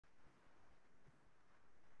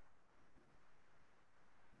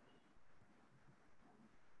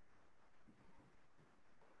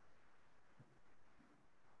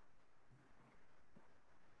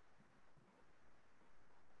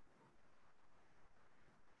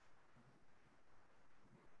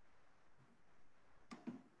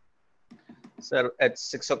Sir, it's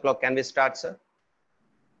 6 o'clock. Can we start, sir?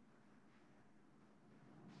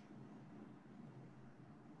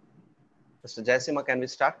 Mr. Jayasimha, can we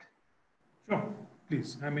start? Sure,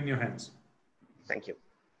 please. I'm in your hands. Thank you.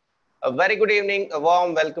 A very good evening. A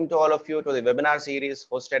warm welcome to all of you to the webinar series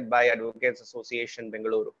hosted by Advocates Association,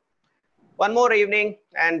 Bengaluru. One more evening,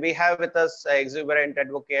 and we have with us exuberant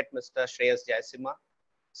advocate, Mr. Shreyas Jayasimha.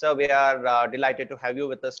 So we are delighted to have you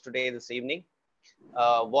with us today this evening.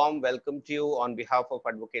 Warm welcome to you on behalf of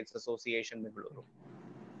Advocates Association, Bengaluru.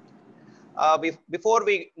 Before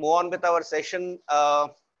we move on with our session,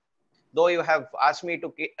 though you have asked me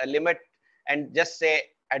to limit and just say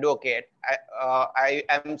advocate, I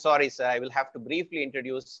am sorry, sir. I will have to briefly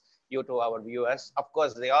introduce you to our viewers. Of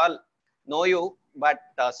course, they all know you, but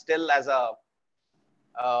still as a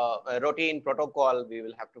routine protocol, we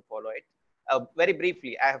will have to follow it. Very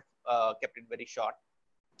briefly, I have kept it very short.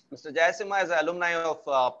 Mr. Jayasimha is an alumni of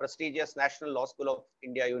prestigious National Law School of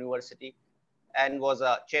India University and was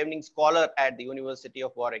a chairman scholar at the University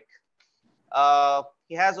of Warwick.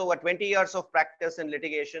 He has over 20 years of practice in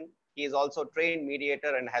litigation. He is also a trained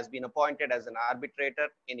mediator and has been appointed as an arbitrator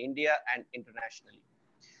in India and internationally.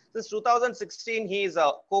 Since 2016, he is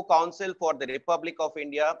a co-counsel for the Republic of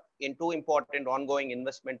India in two important ongoing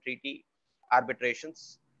investment treaty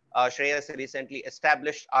arbitrations. Shreyas recently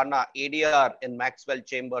established ARNA ADR in Maxwell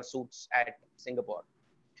Chamber suits at Singapore.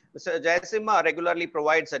 Mr. Jayasimha regularly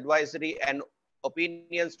provides advisory and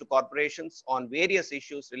opinions to corporations on various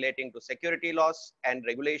issues relating to security laws and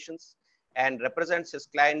regulations and represents his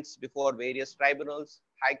clients before various tribunals,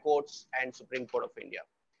 high courts, and Supreme Court of India.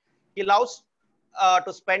 He loves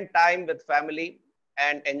to spend time with family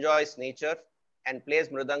and enjoys nature and plays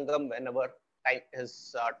mridangam whenever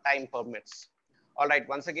his time permits. All right,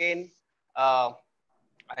 once again, I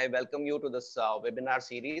welcome you to this webinar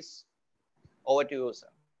series. Over to you, sir.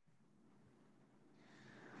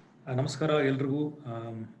 Namaskara, Elrigu,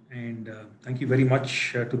 and thank you very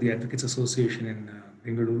much to the Advocates Association in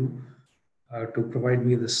Bengaluru to provide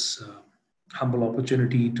me this humble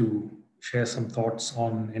opportunity to share some thoughts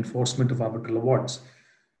on enforcement of arbitral awards.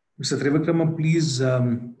 Mr. Trivikrama, please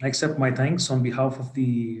accept my thanks on behalf of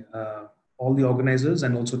all the organizers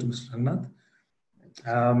and also to Mr. Rangnath.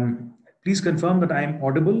 Please confirm that I am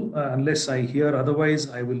audible. Unless I hear otherwise,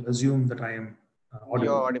 I will assume that I am audible.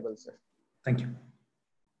 You're audible, sir. Thank you.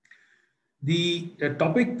 The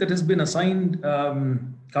topic that has been assigned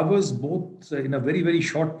covers both in a very, very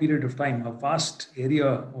short period of time, a vast area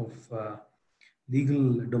of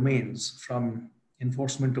legal domains, from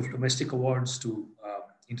enforcement of domestic awards to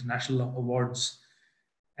international awards.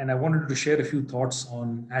 And I wanted to share a few thoughts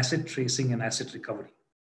on asset tracing and asset recovery.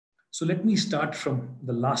 So let me start from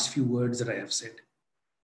the last few words that I have said.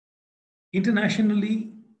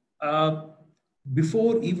 Internationally,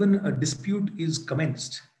 before even a dispute is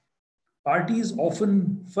commenced, parties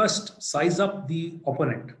often first size up the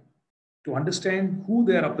opponent to understand who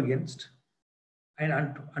they're up against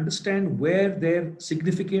and understand where their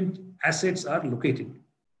significant assets are located.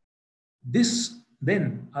 This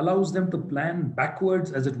then allows them to plan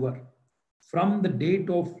backwards, as it were, from the date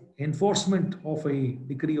of enforcement of a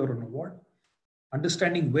decree or an award,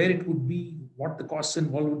 understanding where it would be, what the costs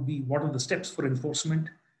involved would be, what are the steps for enforcement,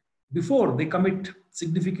 before they commit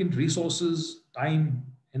significant resources, time,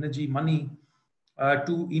 energy, money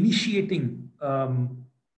to initiating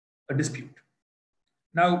a dispute.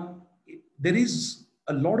 Now, there is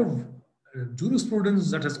a lot of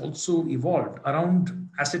jurisprudence that has also evolved around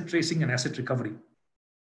asset tracing and asset recovery.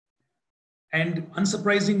 And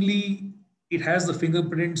unsurprisingly, it has the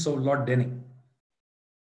fingerprints of Lord Denning.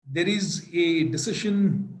 There is a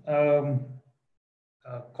decision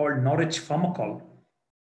called Norwich Pharmacol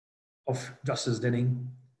of Justice Denning,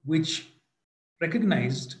 which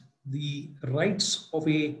recognized the rights of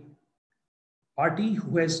a party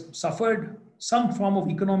who has suffered some form of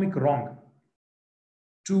economic wrong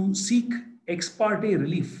to seek ex parte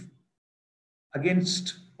relief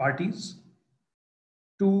against parties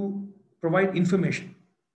to provide information.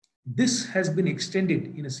 This has been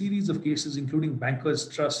extended in a series of cases, including Bankers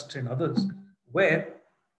Trust and others, where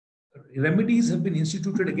remedies have been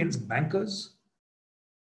instituted against bankers,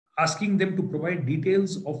 asking them to provide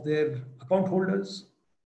details of their account holders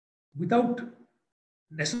without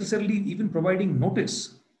necessarily even providing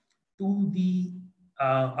notice to the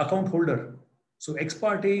account holder. So ex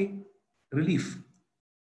parte relief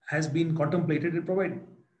has been contemplated and provided.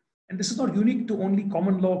 And this is not unique to only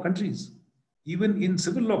common law countries. Even in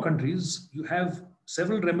civil law countries, you have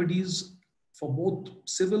several remedies for both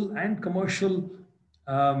civil and commercial,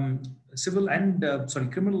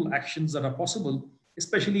 criminal actions that are possible,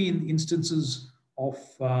 especially in instances of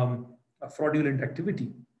a fraudulent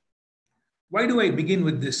activity. Why do I begin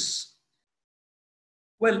with this?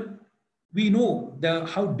 Well, we know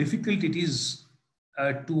how difficult it is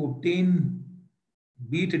to obtain,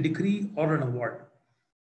 be it a decree or an award.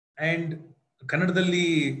 And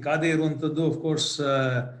Kannadalli Kade iruvanthaddu, of course,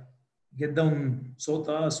 Geddam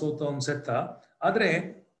Sota, Sotam Setta.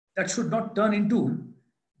 Adre, that should not turn into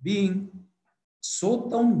being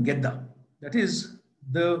Sotam Gedda. That is,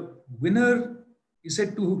 the winner is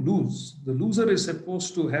said to lose. The loser is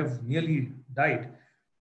supposed to have nearly died.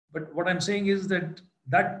 But what I'm saying is that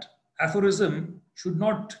that aphorism should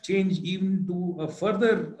not change even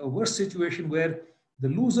to a worse situation where the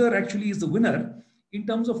loser actually is the winner in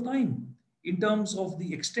terms of time, in terms of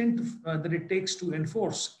the extent that it takes to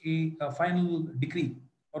enforce a final decree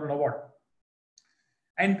or an award.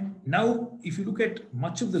 And now, if you look at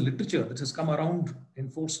much of the literature that has come around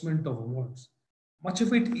enforcement of awards, much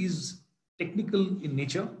of it is technical in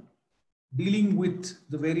nature, dealing with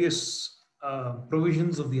the various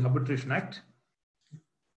provisions of the Arbitration Act.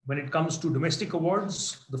 When it comes to domestic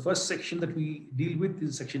awards, the first section that we deal with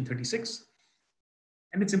is Section 36.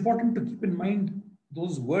 And it's important to keep in mind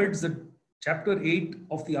those words that Chapter 8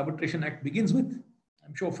 of the Arbitration Act begins with.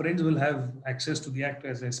 I'm sure friends will have access to the Act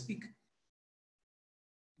as I speak.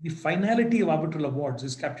 The finality of arbitral awards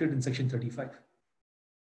is captured in Section 35.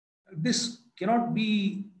 This cannot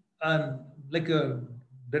be like a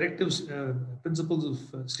directives,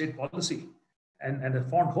 principles of state policy and a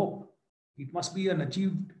fond hope. It must be an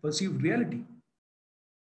achieved, perceived reality.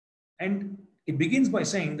 And it begins by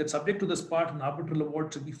saying that subject to this part, an arbitral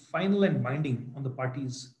award should be final and binding on the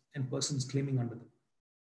parties and persons claiming under them.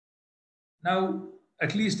 Now,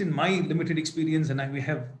 at least in my limited experience, and we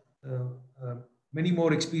have many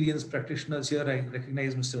more experienced practitioners here. I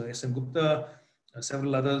recognize Mr. S.M. Gupta,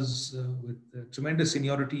 several others with tremendous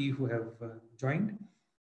seniority who have joined.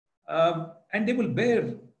 And they will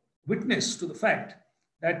bear witness to the fact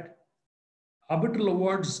that arbitral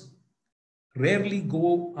awards rarely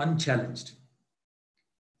go unchallenged.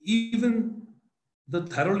 Even the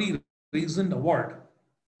thoroughly reasoned award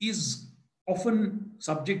is often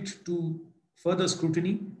subject to further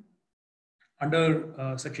scrutiny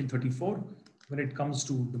under Section 34 when it comes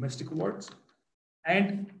to domestic awards,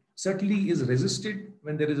 and certainly is resisted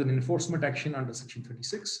when there is an enforcement action under Section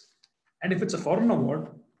 36. And if it's a foreign award,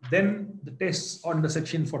 then the tests under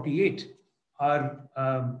Section 48 are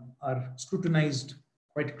scrutinized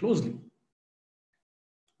quite closely.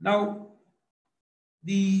 Now,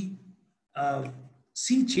 the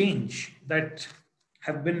sea change that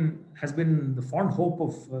has been the fond hope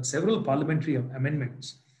of several parliamentary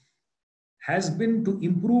amendments has been to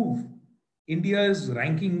improve India's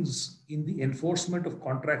rankings in the enforcement of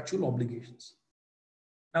contractual obligations.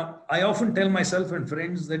 Now, I often tell myself and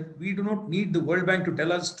friends that we do not need the World Bank to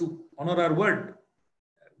tell us to honor our word.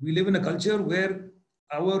 We live in a culture where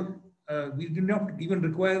we do not even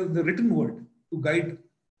require the written word to guide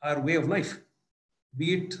our way of life,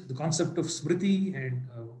 be it the concept of smriti and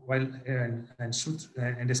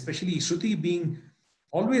especially shruti being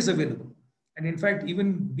always available, and in fact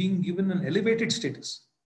even being given an elevated status,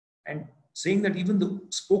 and saying that even the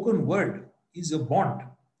spoken word is a bond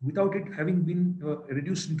without it having been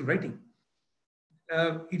reduced into writing.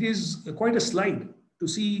 It is quite a slide to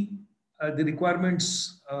see the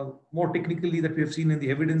requirements more technically that we have seen in the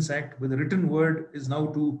Evidence Act, where the written word is now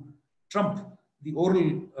to trump the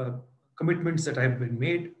oral commitments that have been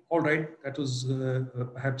made. All right, that was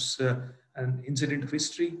perhaps an incident of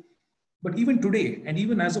history. But even today, and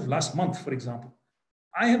even as of last month, for example,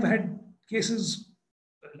 I have had cases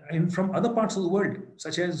from other parts of the world,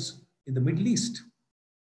 such as in the Middle East,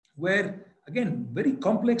 where, again, very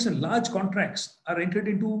complex and large contracts are entered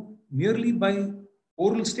into merely by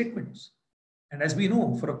oral statements. And as we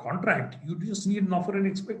know, for a contract, you just need an offer and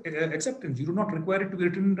acceptance. You do not require it to be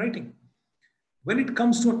written in writing. When it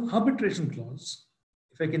comes to an arbitration clause,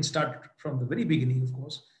 if I can start from the very beginning, of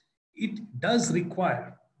course, it does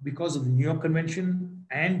require, because of the New York Convention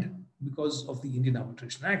and because of the Indian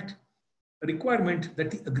Arbitration Act, a requirement that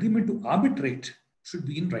the agreement to arbitrate should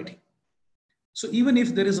be in writing. So even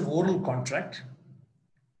if there is an oral contract,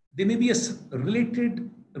 there may be a related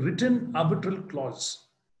written arbitral clause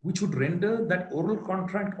which would render that oral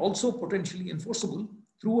contract also potentially enforceable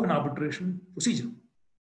through an arbitration procedure.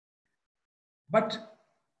 But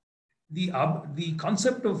the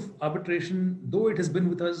concept of arbitration, though it has been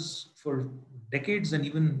with us for decades and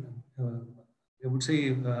even, I would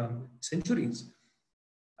say, centuries,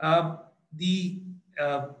 the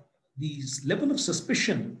level of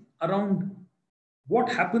suspicion around what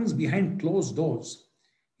happens behind closed doors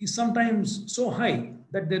is sometimes so high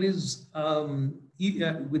that there is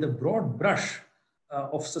with a broad brush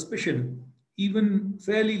of suspicion, even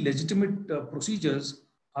fairly legitimate procedures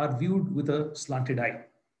are viewed with a slanted eye.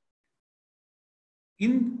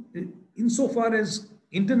 Insofar as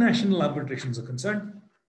international arbitrations are concerned,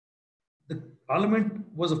 the Parliament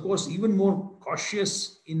was, of course, even more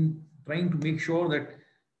cautious in trying to make sure that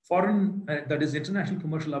foreign, that is, international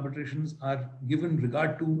commercial arbitrations are given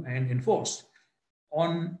regard to and enforced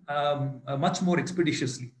on much more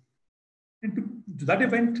expeditiously. And to that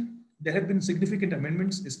event, there have been significant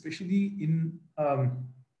amendments, especially in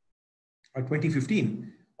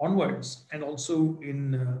 2015 onwards, and also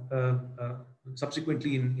in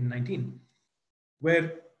subsequently in 19,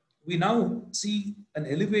 where we now see an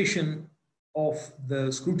elevation of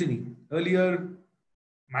the scrutiny. Earlier,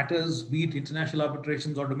 matters, be it international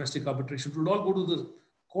arbitrations or domestic arbitrations, would all go to the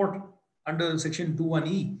court under Section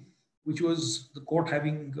 21E, which was the court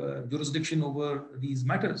having jurisdiction over these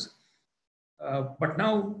matters. But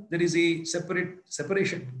now there is a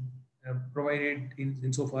separation provided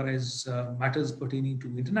insofar as matters pertaining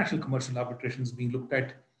to international commercial arbitrations being looked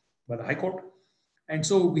at by the High Court. And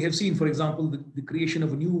so we have seen, for example, the creation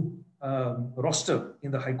of a new roster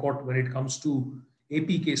in the High Court when it comes to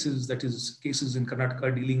AP cases, that is, cases in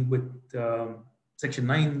Karnataka dealing with Section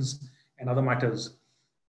 9s and other matters.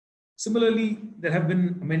 Similarly, there have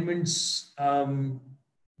been amendments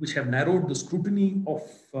which have narrowed the scrutiny of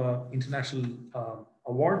international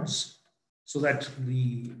awards, so that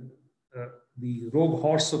the rogue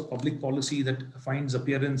horse of public policy that finds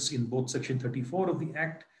appearance in both Section 34 of the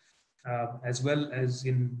Act as well as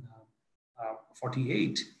in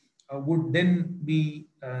 48 would then be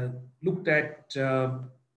looked at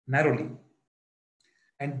narrowly.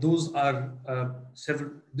 And those are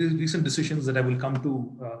several recent decisions that I will come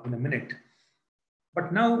to in a minute.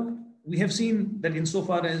 But now we have seen that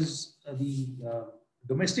insofar as the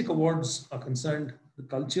domestic awards are concerned, the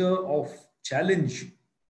culture of challenge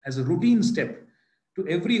as a routine step to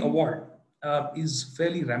every award is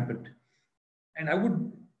fairly rampant. And I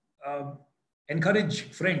would encourage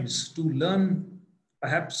friends to learn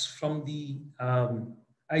perhaps from the,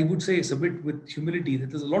 I would say it's a bit with humility, that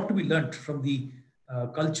there's a lot to be learned from the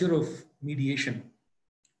culture of mediation,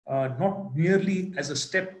 not merely as a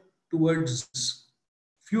step towards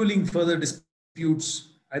fueling further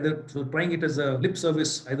disputes, either trying it as a lip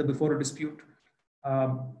service, either before a dispute,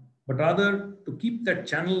 but rather to keep that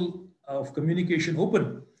channel of communication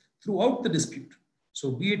open throughout the dispute.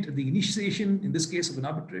 So be it the initiation, in this case, of an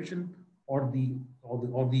arbitration, or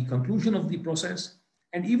the conclusion of the process,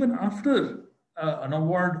 and even after an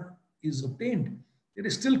award is obtained, there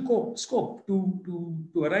is still scope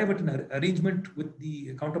to arrive at an arrangement with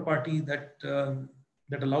the counterparty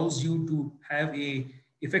that allows you to have a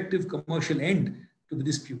effective commercial end to the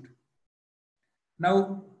dispute.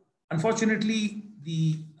 Now, unfortunately,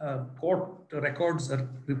 the court records are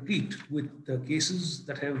replete with cases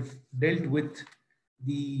that have dealt with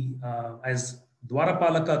the, as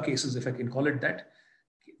Dwarapalaka cases, if I can call it that,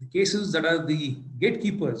 the cases that are the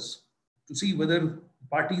gatekeepers to see whether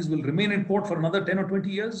parties will remain in court for another 10 or 20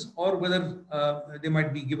 years, or whether they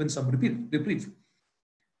might be given some reprieve.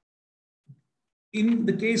 In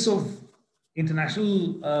the case of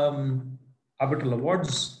international arbitral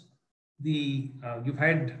awards, you've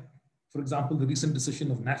had, for example, the recent decision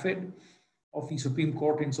of NAFED of the Supreme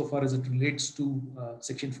Court insofar as it relates to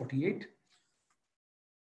Section 48.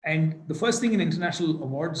 And the first thing in international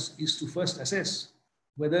awards is to first assess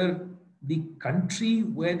whether the country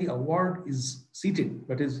where the award is seated,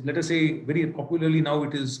 that is, let us say very popularly now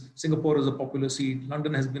it is Singapore is a popular seat,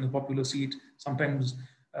 London has been a popular seat, sometimes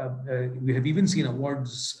we have even seen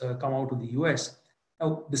awards come out of the US.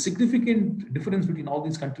 Now, the significant difference between all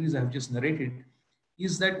these countries I have just narrated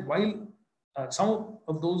is that while some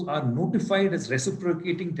of those are notified as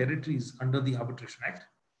reciprocating territories under the Arbitration Act,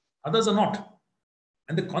 others are not.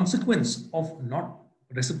 And the consequence of not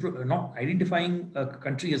identifying a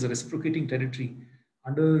country as a reciprocating territory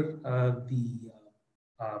under the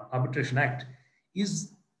Arbitration Act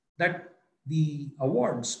is that the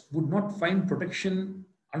awards would not find protection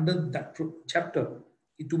under that chapter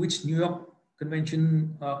to which New York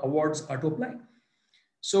Convention awards are to apply.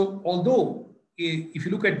 So although if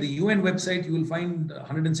you look at the UN website, you will find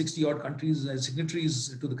 160 odd countries as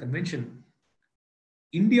signatories to the convention.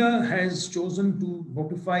 India has chosen to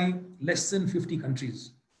notify less than 50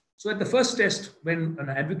 countries. So at the first test, when an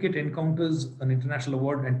advocate encounters an international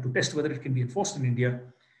award and to test whether it can be enforced in India,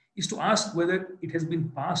 is to ask whether it has been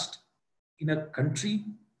passed in a country,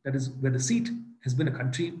 that is where the seat has been a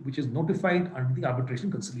country which is notified under the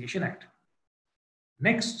Arbitration Conciliation Act.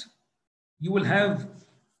 Next, you will have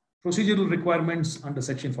procedural requirements under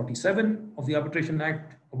Section 47 of the Arbitration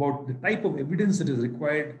Act about the type of evidence that is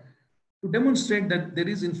required to demonstrate that there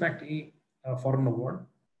is in fact a foreign award,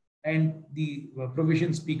 and the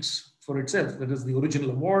provision speaks for itself, that is the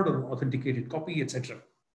original award or authenticated copy, etc.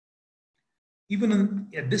 Even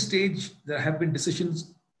at this stage, there have been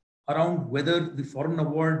decisions around whether the foreign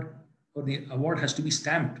award or the award has to be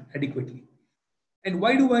stamped adequately. And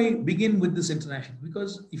why do I begin with this international?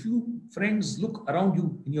 Because if you friends look around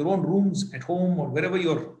you in your own rooms at home or wherever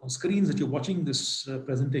your screens that you're watching this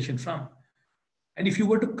presentation from, and if you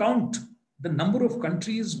were to count the number of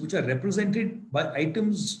countries which are represented by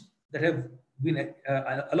items that have been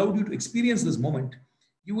allowed you to experience this moment,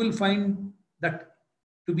 you will find that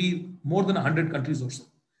to be more than 100 countries or so.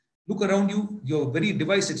 Look around you, your very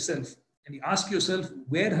device itself, and you ask yourself,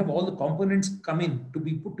 where have all the components come in to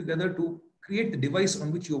be put together to create the device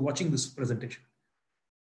on which you're watching this presentation?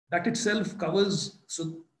 That itself covers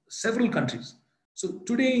several countries. So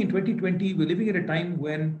today in 2020, we're living at a time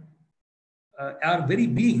when our very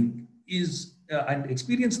being is and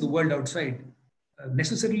experience the world outside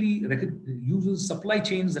necessarily uses supply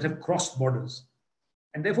chains that have crossed borders.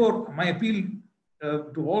 And therefore, my appeal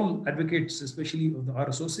to all advocates, especially of our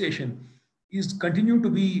association, is continue to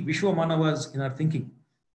be Vishwamanavas in our thinking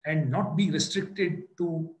and not be restricted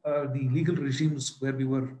to the legal regimes where we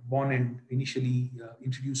were born and initially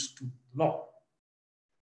introduced to law.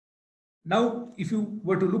 Now, if you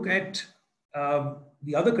were to look at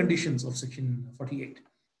the other conditions of Section 48,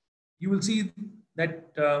 you will see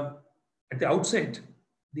that at the outset,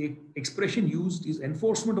 the expression used is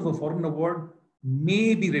enforcement of a foreign award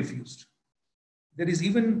may be refused. There is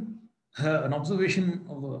even an observation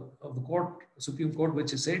of the court, Supreme Court,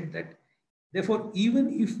 which has said that, therefore,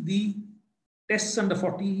 even if the tests under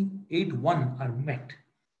 48(1) are met,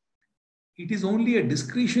 it is only a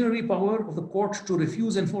discretionary power of the court to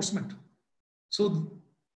refuse enforcement. So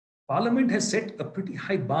Parliament has set a pretty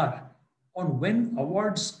high bar on when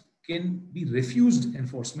awards can be refused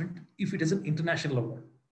enforcement if it is an international award.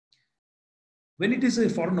 When it is a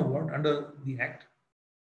foreign award under the Act,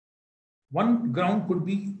 one ground could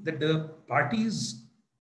be that the parties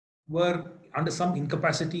were under some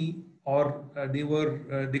incapacity or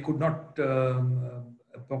they could not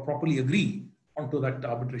properly agree onto that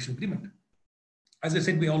arbitration agreement. As I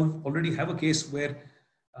said, we already have a case where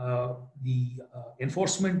the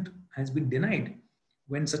enforcement has been denied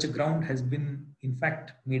when such a ground has been in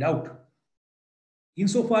fact made out.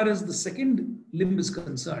 Insofar as the second limb is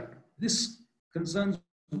concerned, this concerns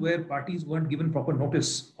where parties weren't given proper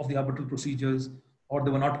notice of the arbitral procedures or they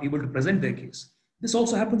were not able to present their case. This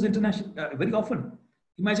also happens internationally very often.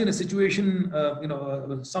 Imagine a situation,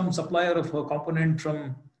 some supplier of a component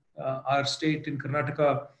from our state in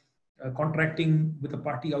Karnataka contracting with a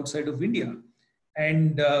party outside of India,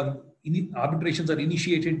 and arbitrations are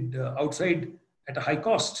initiated outside at a high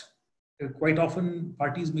cost. Quite often,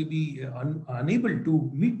 parties may be unable to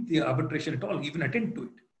meet the arbitration at all, even attend to it.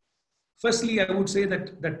 Firstly, I would say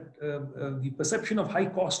that the perception of high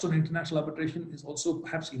cost on international arbitration is also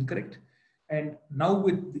perhaps incorrect. And now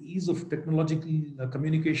with the ease of technological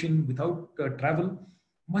communication without travel,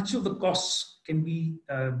 much of the costs can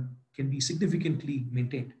be significantly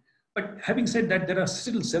maintained. But having said that, there are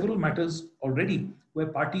still several matters already where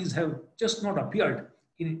parties have just not appeared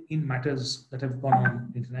in matters that have gone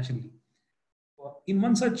on internationally. In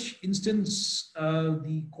one such instance,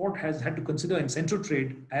 the court has had to consider in Centro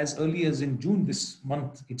Trade as early as in June this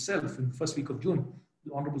month itself, in the first week of June,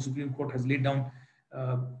 the Honorable Supreme Court has laid down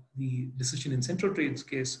the decision in Centro Trade's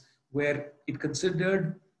case, where it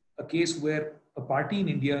considered a case where a party in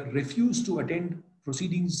India refused to attend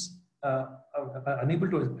proceedings, unable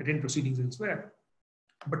to attend proceedings elsewhere.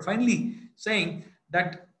 But finally saying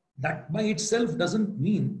that that by itself doesn't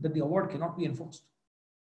mean that the award cannot be enforced.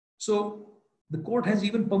 So the court has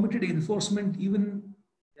even permitted enforcement even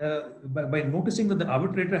by noticing that the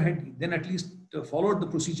arbitrator had then at least followed the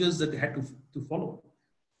procedures that they had to follow.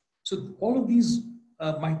 So all of these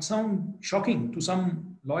might sound shocking to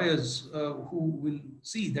some lawyers who will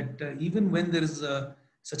see that even when there is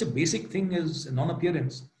such a basic thing as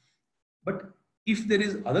non-appearance, but if there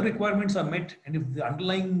is other requirements are met and if the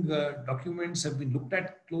underlying documents have been looked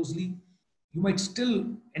at closely, you might still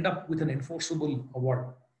end up with an enforceable award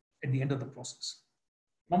at the end of the process.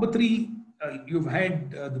 Number three, you've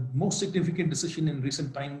had the most significant decision in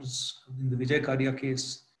recent times in the Vijay Karya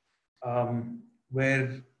case,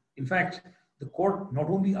 where in fact the court not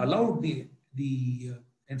only allowed the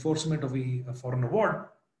enforcement of a foreign award,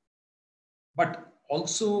 but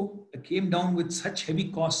also came down with such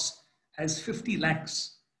heavy costs as 50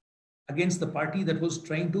 lakhs against the party that was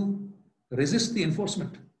trying to resist the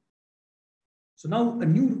enforcement. So now a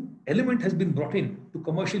new element has been brought in to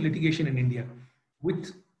commercial litigation in India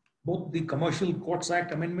with both the Commercial Courts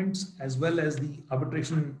Act amendments as well as the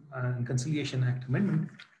Arbitration and Conciliation Act amendment,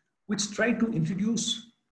 which try to introduce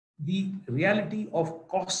the reality of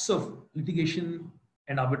costs of litigation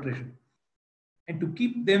and arbitration and to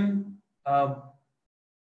keep them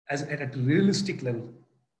as at a realistic level.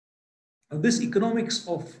 Now, this economics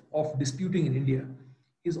of disputing in India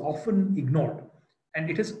is often ignored, and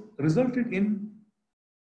it has resulted in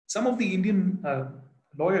some of the Indian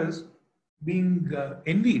lawyers being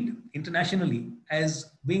envied internationally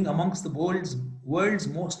as being amongst the world's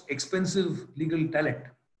most expensive legal talent,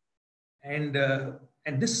 and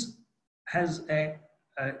this has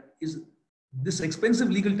is this expensive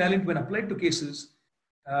legal talent when applied to cases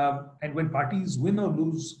and when parties win or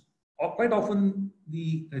lose, or quite often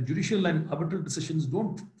the judicial and arbitral decisions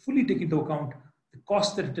don't fully take into account the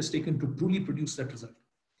cost that it has taken to truly produce that result.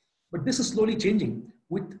 But this is slowly changing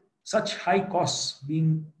with such high costs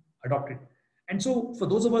being adopted. And so for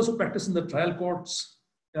those of us who practice in the trial courts,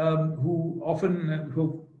 who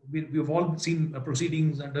often, we've all seen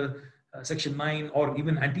proceedings under Section 9 or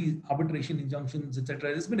even anti-arbitration injunctions,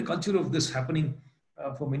 etc. There's been a culture of this happening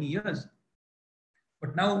for many years.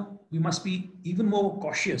 But now we must be even more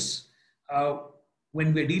cautious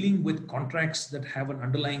when we're dealing with contracts that have an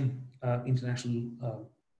underlying international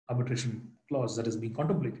arbitration clause that is being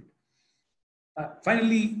contemplated.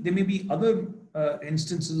 Finally, there may be other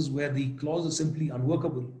instances where the clause is simply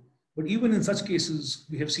unworkable. But even in such cases,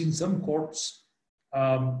 we have seen some courts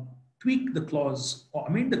tweak the clause or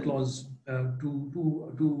amend the clause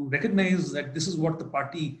to recognize that this is what the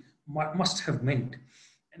party must have meant.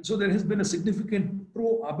 And so there has been a significant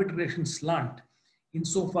pro-arbitration slant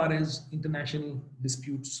insofar as international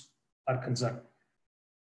disputes are concerned.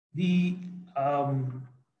 The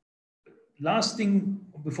last thing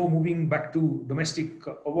before moving back to domestic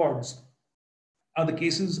awards are the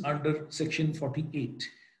cases under Section 48,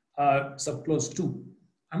 subclause 2.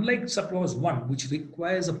 Unlike subclause 1, which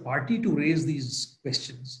requires a party to raise these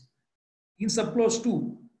questions, in subclause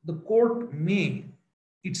 2, the court may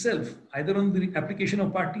itself, either on the application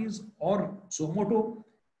of parties or suo motu,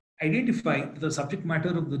 identify that the subject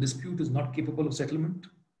matter of the dispute is not capable of settlement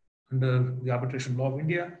under the arbitration law of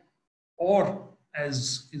India, or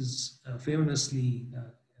as is famously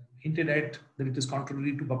hinted at, that it is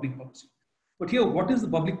contrary to public policy. But here, what is the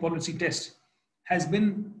public policy test has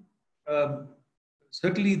been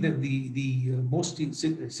certainly the most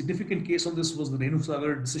significant case on this was the Renu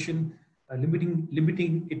Sagar decision,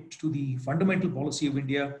 limiting it to the fundamental policy of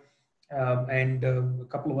India and a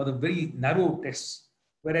couple of other very narrow tests,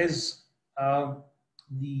 whereas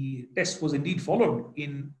the test was indeed followed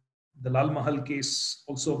in the Lal Mahal case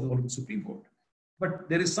also of the Honorable Supreme Court. But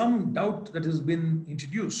there is some doubt that has been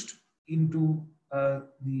introduced into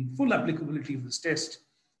the full applicability of this test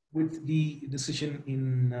with the decision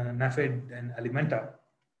in NAFED and Alimenta.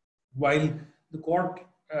 While the court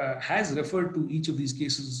has referred to each of these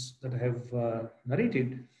cases that I have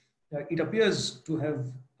narrated, it appears to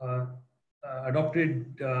have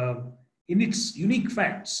adopted in its unique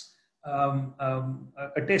facts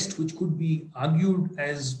a test which could be argued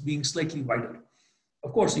as being slightly wider.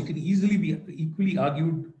 Of course, it could easily be equally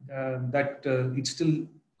argued that it still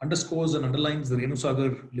underscores and underlines the Renu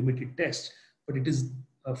Sagar limited test, but it is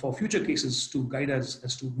for future cases to guide us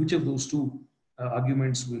as to which of those two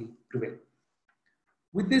arguments will prevail.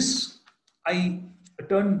 With this, I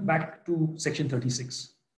turn back to Section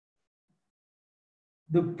 36.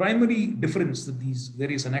 The primary difference that these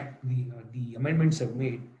various the amendments have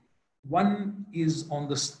made, one is on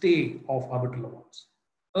the stay of arbitral awards.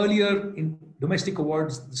 Earlier in domestic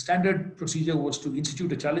awards, the standard procedure was to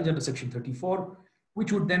institute a challenge under Section 34,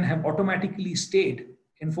 which would then have automatically stayed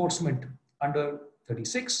enforcement under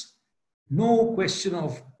 36. No question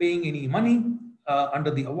of paying any money under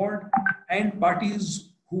the award, and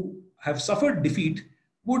parties who have suffered defeat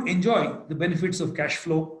would enjoy the benefits of cash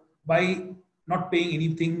flow by not paying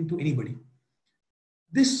anything to anybody.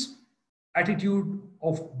 This attitude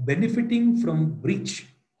of benefiting from breach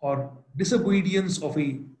or disobedience of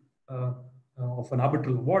an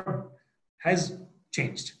arbitral award has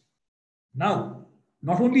changed. Now,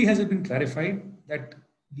 not only has it been clarified that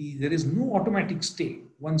there is no automatic stay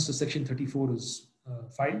once the Section 34 is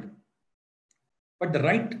filed, but the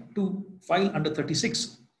right to file under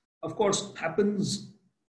 36, of course, happens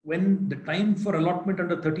when the time for allotment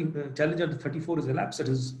under challenge under 34 is elapsed, that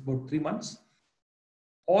is about 3 months,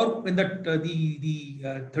 or when that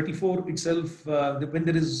the 34 itself, when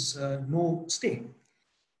there is no stay.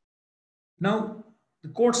 Now, the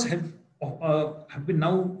courts have been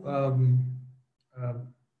now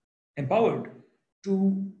empowered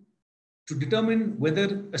to determine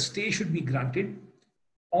whether a stay should be granted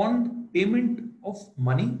on payment of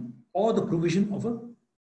money or the provision of a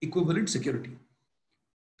equivalent security.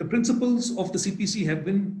 The principles of the CPC have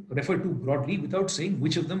been referred to broadly without saying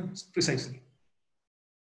which of them precisely.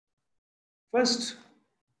 First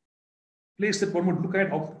place that one would look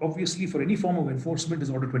at, obviously, for any form of enforcement is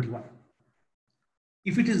Order 21.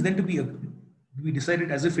 If it is then to be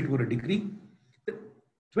decided as if it were a decree,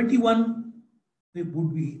 21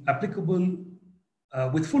 would be applicable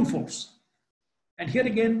with full force. And here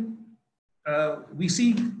again, we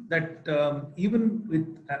see that even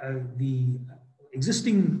with the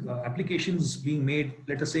existing applications being made,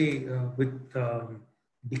 let us say with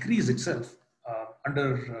decrees itself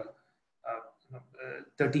under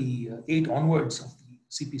 38 onwards of the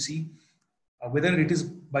CPC, whether it is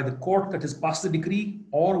by the court that has passed the decree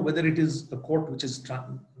or whether it is the court which is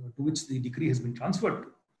to which the decree has been transferred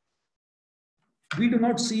to, we do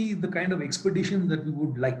not see the kind of expedition that we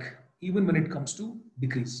would like, even when it comes to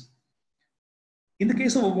decrees. In the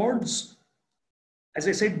case of awards, as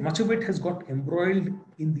I said, much of it has got embroiled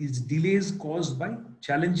in these delays caused by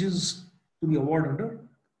challenges to the award under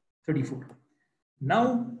 34.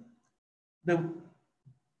 Now, the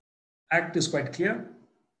Act is quite clear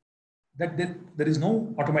that there is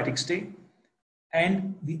no automatic stay,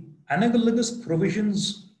 and the analogous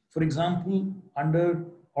provisions, for example, under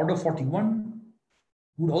Order 41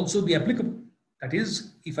 would also be applicable. That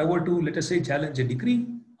is, if I were to, let us say, challenge a decree,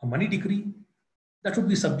 a money decree, that would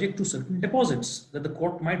be subject to certain deposits that the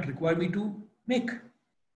court might require me to make.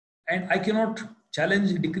 And I cannot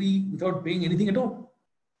challenge a decree without paying anything at all.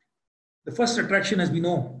 The first attraction, as we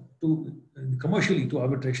know, commercially to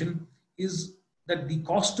arbitration is that the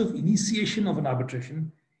cost of initiation of an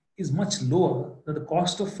arbitration is much lower than the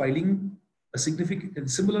cost of filing a significant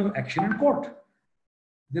and similar action in court.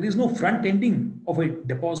 There is no front ending of a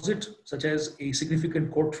deposit, such as a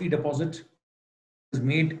significant court fee deposit is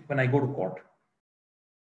made when I go to court.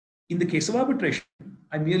 In the case of arbitration,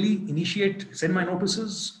 I merely send my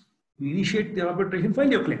notices, we initiate the arbitration,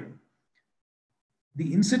 file your claim.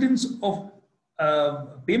 The incidence of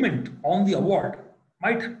payment on the award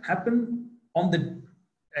might happen on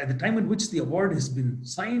at the time at which the award has been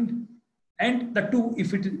signed, and that too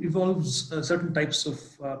if it involves certain types of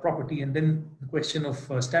property, and then the question of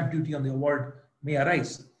stamp duty on the award may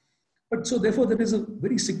arise. But so therefore there is a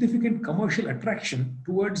very significant commercial attraction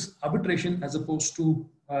towards arbitration as opposed to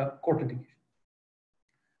court litigation.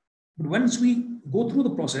 But once we go through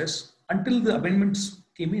the process, until the amendments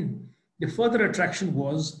came in, the further attraction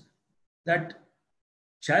was that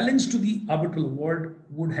challenge to the arbitral award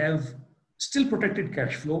would have still protected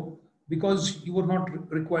cash flow because you were not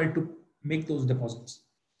required to make those deposits.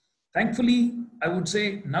 Thankfully, I would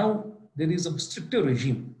say now there is a stricter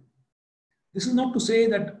regime. This is not to say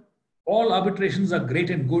that all arbitrations are great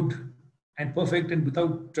and good and perfect and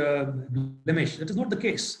without blemish. That is not the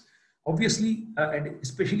case. Obviously, and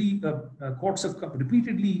especially courts have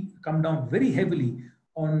repeatedly come down very heavily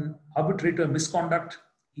on arbitrator misconduct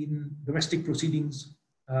in domestic proceedings.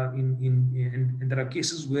 And there are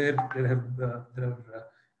cases where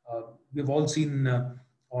we have all seen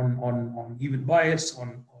on even bias,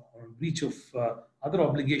 on breach of other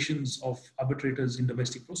obligations of arbitrators in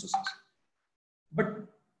domestic processes. But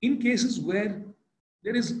in cases where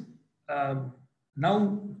there is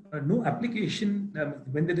now no application,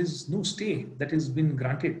 when there is no stay that has been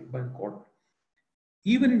granted by the court,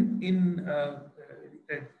 even in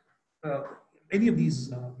any of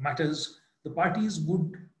these matters, the parties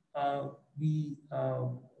would be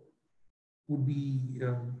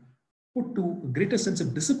put to a greater sense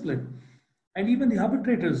of discipline, and even the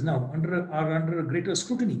arbitrators now are under a greater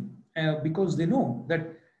scrutiny because they know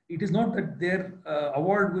that it is not that their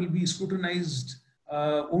award will be scrutinized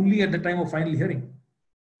only at the time of final hearing.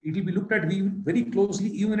 It will be looked at very closely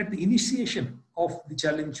even at the initiation of the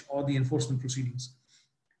challenge or the enforcement proceedings.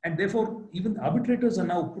 And therefore, even the arbitrators are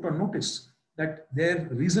now put on notice that their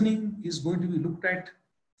reasoning is going to be looked at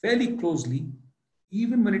fairly closely,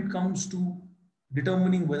 even when it comes to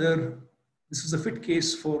determining whether this is a fit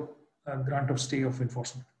case for a grant of stay of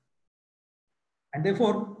enforcement. And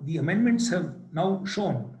therefore, the amendments have now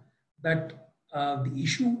shown that the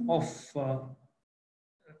issue of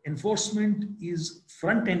enforcement is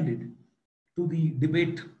front-ended to the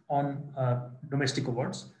debate on domestic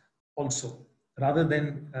awards also, rather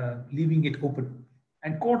than leaving it open.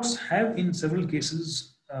 And courts have in several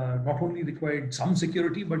cases not only required some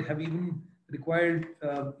security, but have even required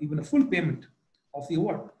even a full payment of the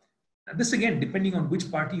award. And this again, depending on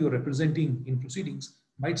which party you're representing in proceedings,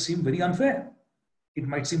 might seem very unfair. It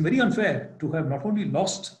might seem very unfair to have not only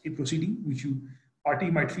lost a proceeding which you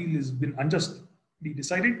party might feel has been unjustly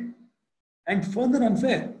decided, and further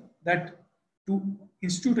unfair that to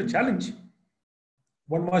institute a challenge,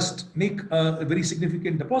 one must make a very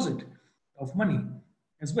significant deposit of money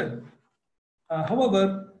as well.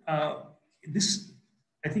 However, this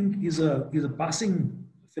I think is a passing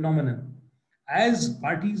phenomenon. As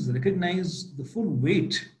parties recognize the full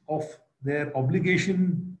weight of their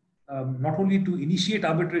obligation, not only to initiate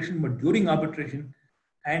arbitration but during arbitration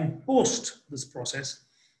and post this process,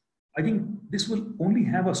 I think this will only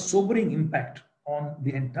have a sobering impact on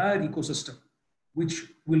the entire ecosystem, which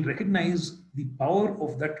will recognize the power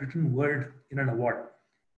of that written word in an award.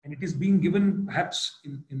 And it is being given, perhaps,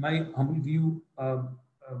 in my humble view, uh,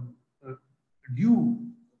 due,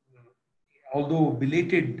 although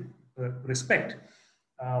belated, respect,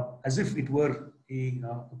 as if it were a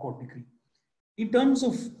court decree. In terms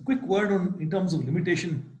of quick word on, in terms of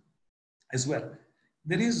limitation as well,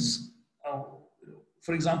 there is,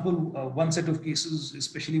 for example, one set of cases,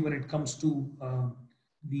 especially when it comes to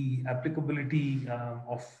the applicability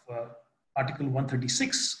of Article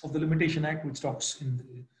 136 of the Limitation Act, which talks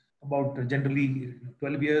about generally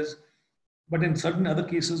 12 years. But in certain other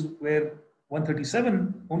cases where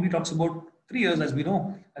 137 only talks about 3 years, as we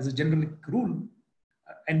know, as a generic rule.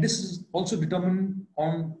 And this is also determined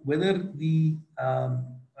on whether the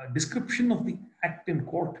description of the act in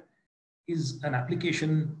court is an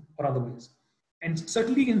application or otherwise. And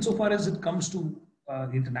certainly insofar as it comes to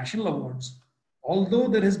international awards, although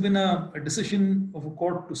there has been a decision of a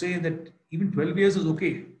court to say that even 12 years is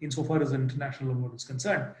okay insofar as an international award is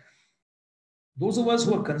concerned, those of us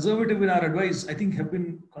who are conservative in our advice, I think, have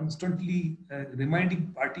been constantly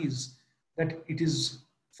reminding parties that it is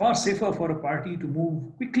far safer for a party to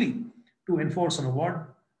move quickly to enforce an award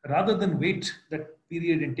rather than wait that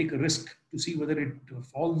period and take a risk to see whether it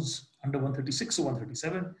falls under 136 or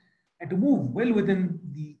 137, and to move well within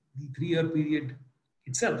the 3-year period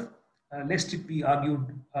itself, lest it be argued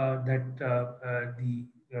that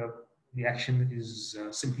the action is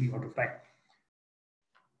simply out of time.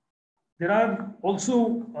 There are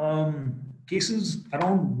also cases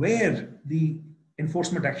around where the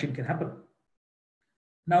enforcement action can happen.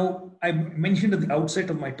 Now, I mentioned at the outset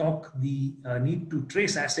of my talk the need to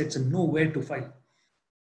trace assets and know where to file.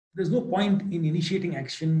 There's no point in initiating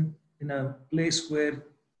action in a place where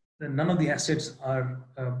none of the assets are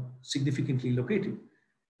significantly located.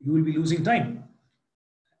 You will be losing time.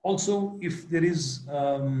 Also, if there is,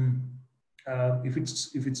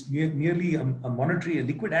 if it's merely a monetary, a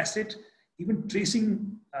liquid asset, even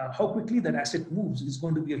tracing how quickly that asset moves is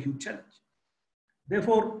going to be a huge challenge.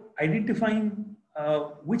 Therefore, identifying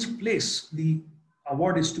which place the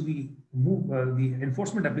award is to be moved, the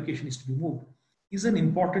enforcement application is to be moved, is an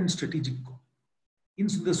important strategic goal. In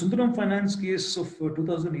the Sundaram Finance case of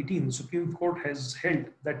 2018, the Supreme Court has held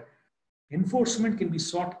that enforcement can be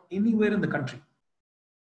sought anywhere in the country,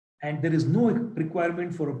 and there is no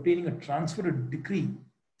requirement for obtaining a transfer decree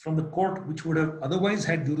from the court which would have otherwise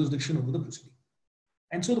had jurisdiction over the proceeding.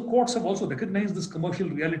 And so the courts have also recognized this commercial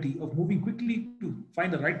reality of moving quickly to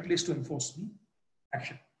find the right place to enforce the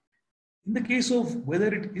action. In the case of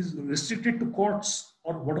whether it is restricted to courts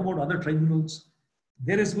or what about other tribunals,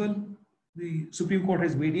 there as well, the Supreme Court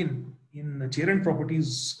has weighed in the Charan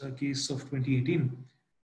Properties case of 2018,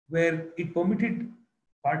 where it permitted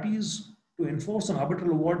parties to enforce an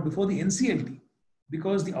arbitral award before the NCLT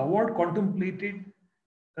because the award contemplated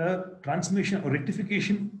a transmission or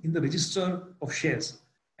rectification in the register of shares,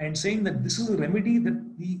 and saying that this is a remedy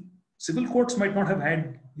that the civil courts might not have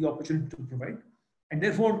had the opportunity to provide. And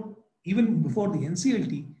therefore, even before the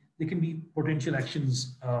NCLT, there can be potential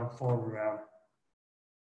actions for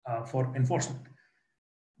enforcement.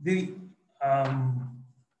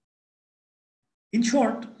 In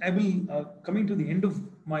short, I will, coming to the end of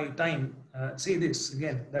my time, say this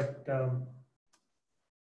again, that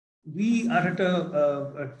we are at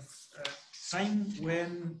a time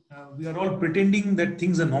when we are all pretending that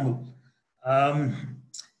things are normal.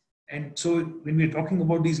 And so when we're talking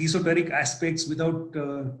about these esoteric aspects without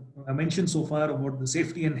I mentioned so far about the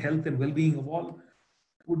safety and health and well-being of all,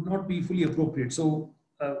 would not be fully appropriate. So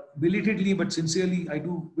belatedly but sincerely, I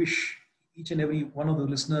do wish each and every one of the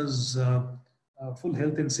listeners full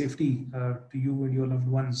health and safety to you and your loved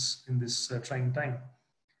ones in this trying time.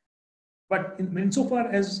 But insofar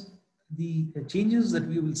as the changes that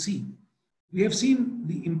we will see, we have seen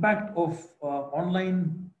the impact of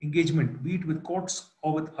online engagement, be it with courts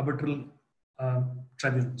or with arbitral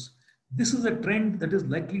tribunals. This is a trend that is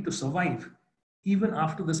likely to survive even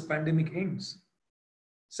after this pandemic ends.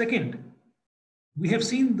 Second, we have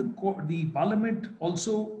seen the Parliament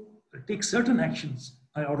also take certain actions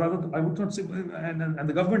or rather, I would not say, and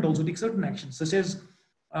the government also takes certain actions, such as,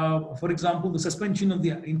 for example, the suspension of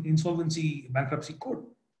the insolvency bankruptcy code.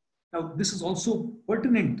 Now, this is also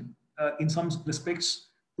pertinent in some respects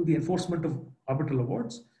to the enforcement of arbitral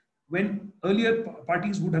awards, when earlier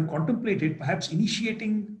parties would have contemplated perhaps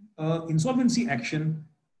initiating insolvency action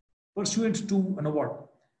pursuant to an award.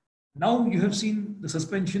 Now you have seen the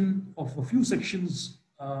suspension of a few sections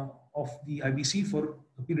of the IBC for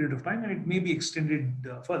a period of time, and it may be extended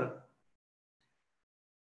further.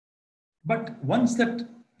 But once that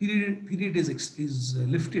period is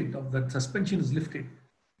lifted, or that suspension is lifted,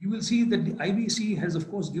 you will see that the IBC has, of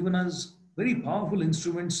course, given us very powerful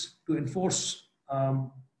instruments to enforce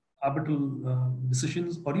arbitral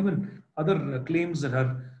decisions, or even other claims that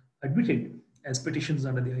are admitted as petitions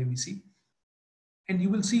under the IBC. And you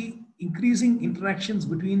will see increasing interactions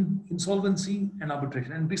between insolvency and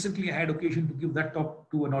arbitration. And recently I had occasion to give that talk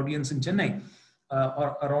to an audience in Chennai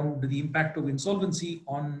around the impact of insolvency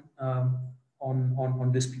on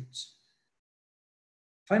disputes.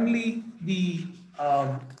 Finally, the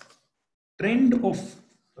trend of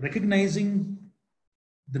recognizing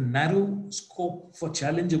the narrow scope for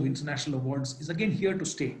challenge of international awards is again here to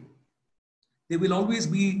stay. There will always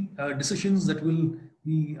be decisions that will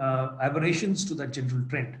be aberrations to that general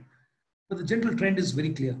trend. But the general trend is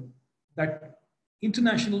very clear that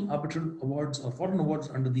international arbitral awards or foreign awards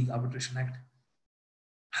under the Arbitration Act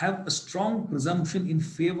have a strong presumption in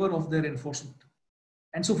favor of their enforcement.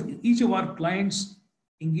 And so for each of our clients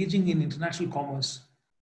engaging in international commerce,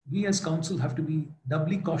 we as counsel have to be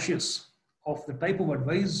doubly cautious of the type of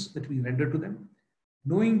advice that we render to them,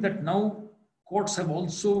 knowing that now courts have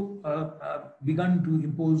also begun to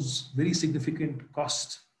impose very significant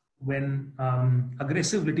costs when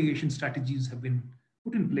aggressive litigation strategies have been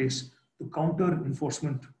put in place to counter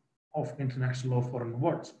enforcement of international or foreign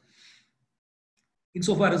awards.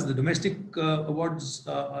 Insofar as the domestic awards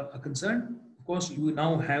are concerned, of course, you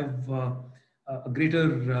now have a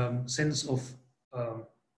greater sense of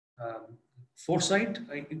foresight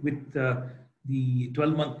with the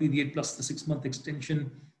 12-month period plus the 6-month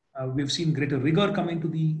extension. We've seen greater rigor come into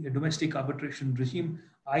the domestic arbitration regime.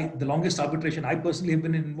 The longest arbitration I personally have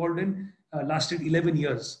been involved in lasted 11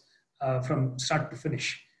 years from start to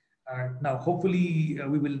finish. Now, hopefully,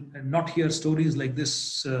 we will not hear stories like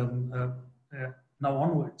this now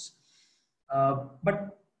onwards.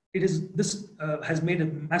 But this has made a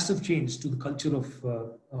massive change to the culture of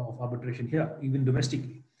arbitration here, even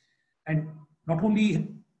domestically. And not only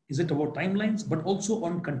is it about timelines, but also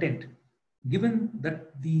on content. Given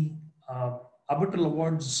that the arbitral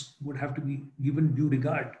awards would have to be given due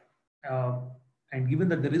regard, and given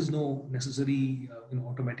that there is no necessary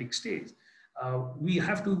automatic stays, we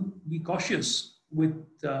have to be cautious with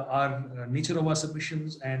our nature of our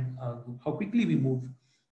submissions and how quickly we move.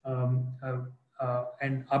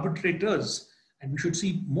 And arbitrators, and we should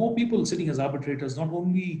see more people sitting as arbitrators, not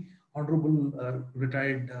only honorable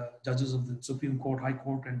retired judges of the Supreme Court, High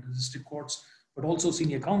Court, and the district courts, but also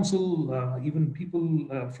senior counsel, even people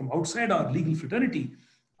from outside our legal fraternity.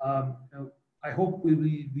 I hope we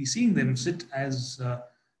will be seeing them sit as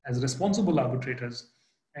responsible arbitrators.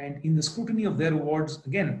 And in the scrutiny of their awards,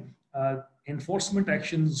 again, enforcement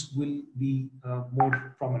actions will be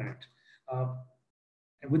more prominent.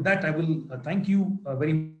 And with that, I will thank you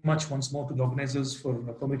very much once more to the organizers for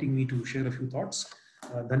permitting me to share a few thoughts.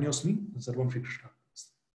 Dhanyosmi, Sarvam Shri Krishna.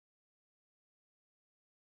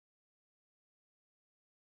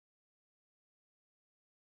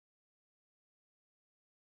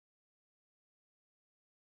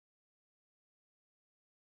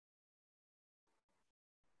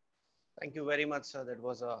 Thank you very much, sir. That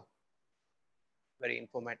was a very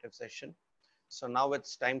informative session. So now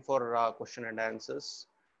it's time for question and answers.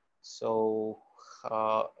 So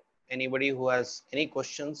anybody who has any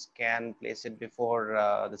questions can place it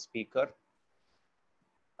before the speaker.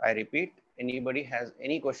 I repeat, anybody has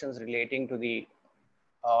any questions relating to the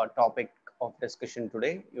topic of discussion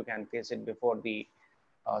today, you can place it before the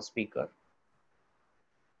speaker.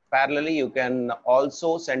 Parallelly, you can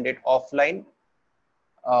also send it offline,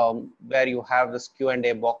 where you have this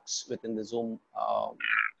Q&A box within the Zoom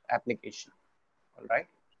application. All right.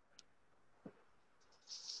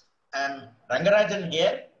 Rangarajan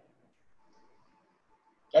here.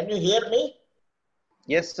 Can you hear me?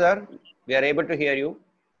 Yes, sir. We are able to hear you.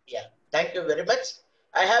 Yeah. Thank you very much.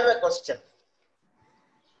 I have a question.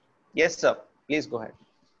 Yes, sir. Please go ahead.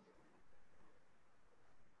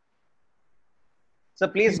 So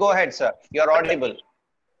please go ahead, sir. You are audible.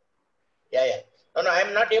 Yeah. No, I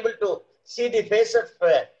am not able to see the face of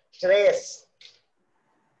Shreyas.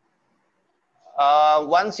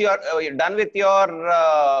 Once you're done with your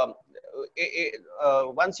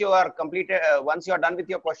once you are completed, once you are done with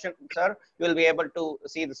your question, sir, you will be able to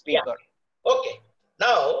see the speaker. Yeah. Okay.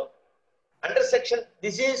 Now, under section,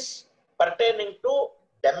 this is pertaining to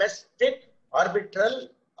domestic arbitral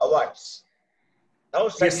awards. Now,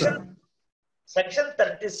 section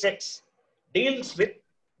 36 deals with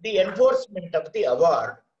the enforcement of the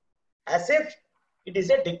award as if it is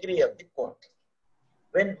a decree of the court.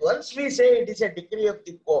 Once we say it is a decree of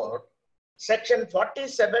the court, section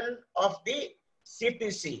 47 of the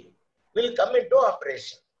CPC will come into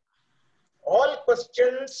operation. All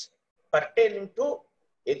questions pertaining to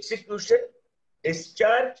execution,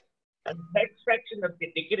 discharge, and satisfaction of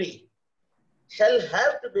the decree shall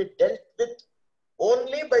have to be dealt with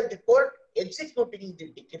only by the court executing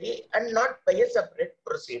the decree and not by a separate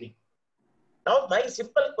proceeding. Now, my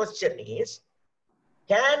simple question is,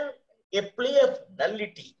 can a plea of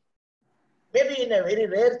nullity, maybe in a very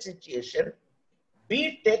rare situation,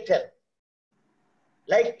 be taken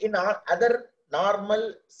like in our other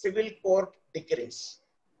normal civil court decrees?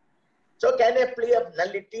 So can a plea of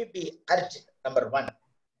nullity be urged? Number one.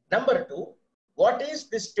 Number two, what is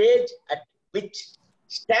the stage at which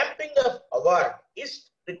stamping of award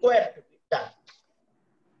is required to be done?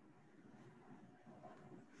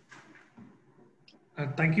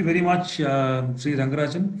 Thank you very much, Sri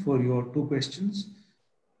Rangarajan, for your two questions.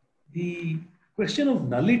 The question of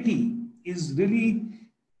nullity is really,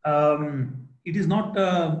 it is not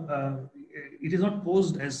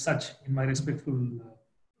posed as such in my respectful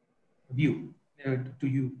view to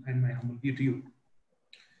you and my humble view to you.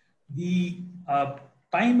 The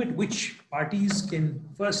time at which parties can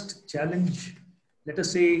first challenge, let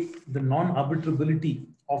us say, the non-arbitrability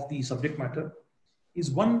of the subject matter is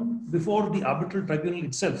one before the arbitral tribunal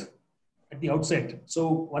itself at the outset. So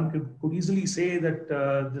one could easily say that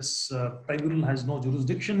this tribunal has no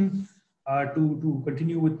jurisdiction to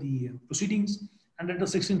continue with the proceedings. And under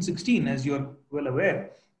section 16, as you're well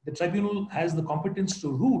aware, the tribunal has the competence to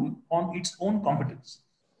rule on its own competence.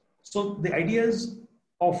 So the ideas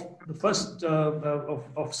of the first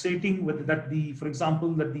of stating whether that for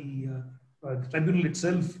example, that the tribunal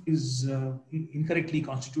itself is incorrectly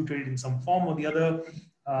constituted in some form or the other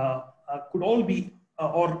could all be,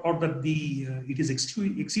 or that it is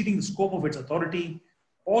exceeding the scope of its authority.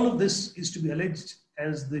 All of this is to be alleged,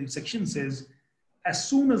 as the section says, as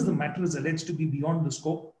soon as the matter is alleged to be beyond the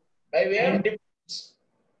scope. By way of defense.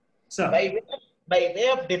 Sir. By way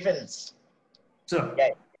of defense. Sir. Yeah.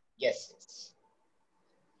 Yes.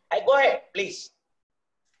 I go ahead, please.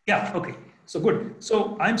 Yeah, okay. So good.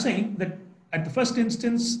 So I'm saying that at the first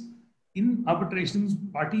instance, in arbitrations,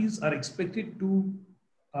 parties are expected to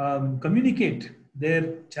communicate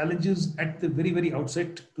their challenges at the very, very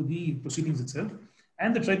outset to the proceedings itself.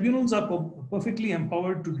 And the tribunals are perfectly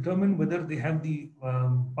empowered to determine whether they have the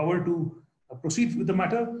power to proceed with the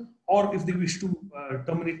matter, or if they wish to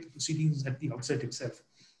terminate the proceedings at the outset itself.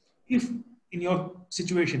 If in your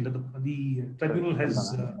situation that the tribunal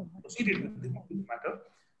has proceeded with the matter,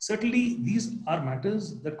 certainly these are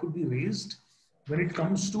matters that could be raised when it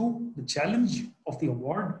comes to the challenge of the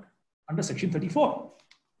award under section 34.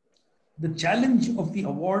 The challenge of the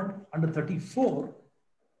award under 34,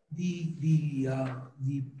 the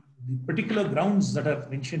particular grounds that are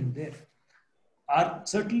mentioned there are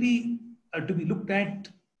certainly to be looked at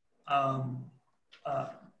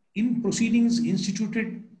in proceedings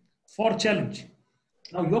instituted for challenge.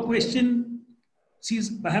 Now, your question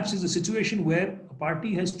perhaps is a situation where a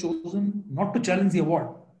party has chosen not to challenge the award,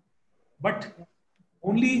 but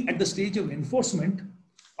only at the stage of enforcement,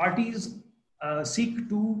 parties seek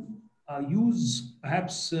to use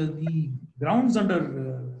perhaps the grounds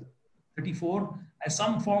under 34 as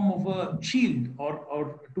some form of a shield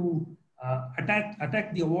or to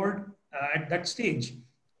attack the award at that stage,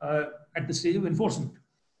 at the stage of enforcement.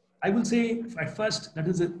 I will say at first that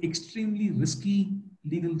is an extremely risky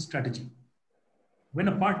legal strategy. When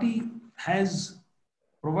a party has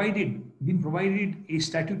been provided a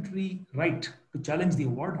statutory right to challenge the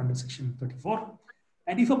award under section 34,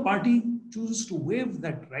 and if a party chooses to waive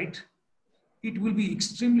that right, it will be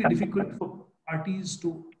extremely difficult for parties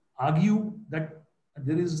to argue that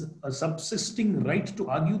there is a subsisting right to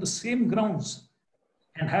argue the same grounds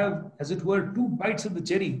and have, as it were, two bites of the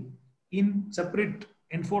cherry in separate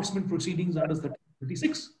enforcement proceedings under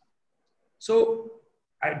 36. So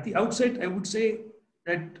at the outset, I would say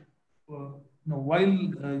that while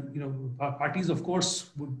parties, of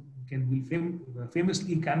course, will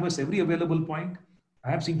famously canvass every available point,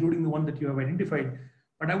 perhaps including the one that you have identified,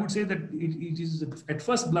 but I would say that it is at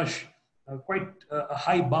first blush quite a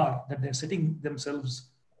high bar that they're setting themselves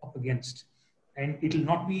up against. And it will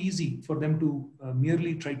not be easy for them to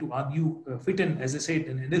merely try to argue, fit in, as I said,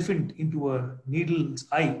 an elephant into a needle's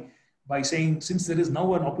eye by saying, since there is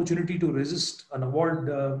now an opportunity to resist an award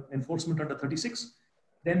enforcement under 36,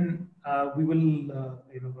 then we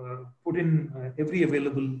will put in every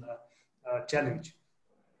available challenge.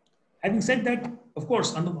 Having said that, of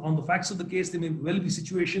course, on the facts of the case, there may well be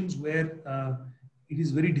situations where it is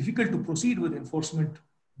very difficult to proceed with enforcement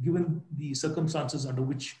given the circumstances under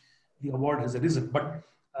which the award has arisen. But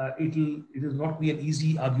it will not be an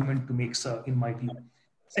easy argument to make, sir, in my view.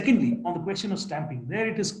 Secondly, on the question of stamping, there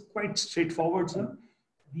it is quite straightforward, sir.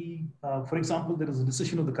 For example, there is a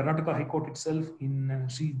decision of the Karnataka High Court itself in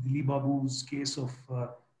Sri Dilip Babu's case of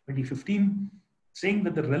 2015, saying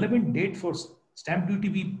that the relevant date for stamp duty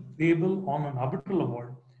be payable on an arbitral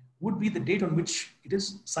award would be the date on which it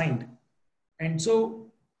is signed. And so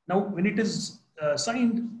now when it is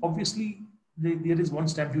signed, obviously there is one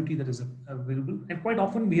stamp duty that is available. And quite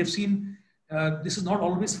often we have seen this is not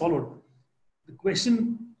always followed. The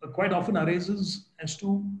question quite often arises as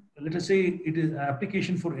to, let us say it is an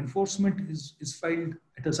application for enforcement is filed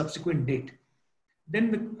at a subsequent date.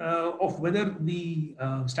 Then of whether the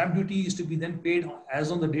stamp duty is to be then paid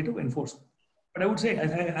as on the date of enforcement. But I would say,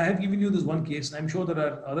 I have given you this one case, and I'm sure there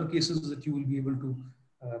are other cases that you will be able to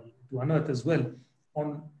unearth as well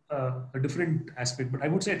on a different aspect. But I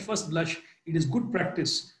would say at first blush, it is good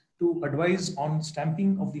practice to advise on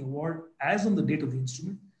stamping of the award as on the date of the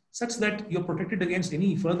instrument, such that you're protected against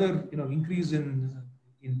any further increase in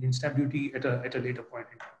stamp duty at a later point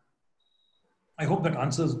in time. I hope that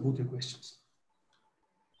answers both your questions.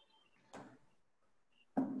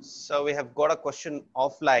 So we have got a question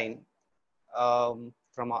offline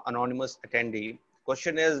from an anonymous attendee.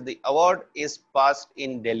 Question is, the award is passed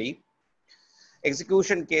in Delhi.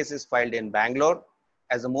 Execution case is filed in Bangalore,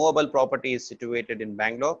 as a movable property is situated in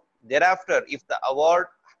Bangalore. Thereafter, if the award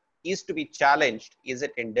is to be challenged, is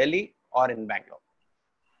it in Delhi or in Bangalore?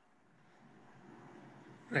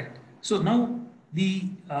 Right. So now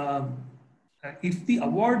if the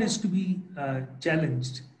award is to be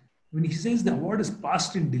challenged, when he says the award is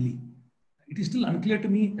passed in Delhi, it is still unclear to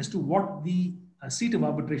me as to what the seat of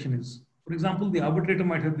arbitration is. For example, the arbitrator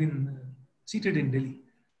might have been seated in Delhi,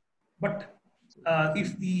 but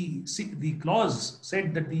if the clause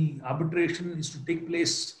said that the arbitration is to take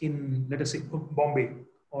place in, let us say, Bombay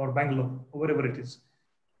or Bangalore or wherever it is,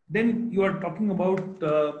 then you are talking about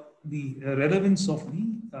the relevance of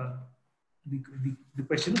the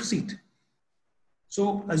question of seat.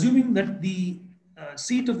 So assuming that the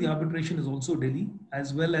seat of the arbitration is also Delhi,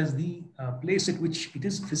 as well as the place at which it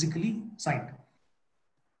is physically signed,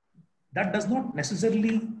 that does not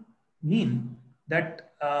necessarily mean that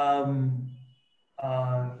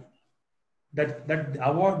that the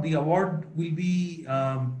award will be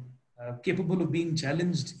capable of being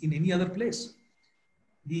challenged in any other place.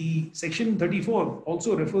 The section 34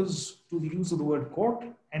 also refers to the use of the word court,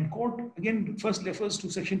 and court again first refers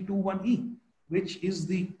to section 2(1)(e), which is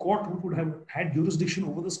the court who would have had jurisdiction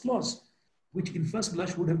over this clause, which in first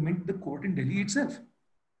blush would have meant the court in Delhi itself.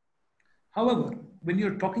 However, when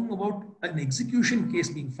you're talking about an execution case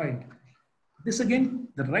being filed, this again,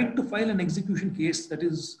 the right to file an execution case, that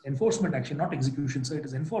is enforcement action, not execution, so it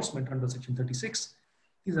is enforcement under section 36,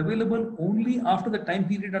 is available only after the time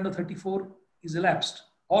period under 34 is elapsed,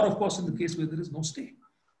 or of course in the case where there is no stay.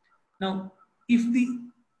 Now, if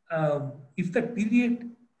that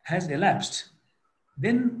period has elapsed,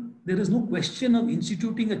 then there is no question of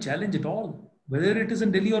instituting a challenge at all, whether it is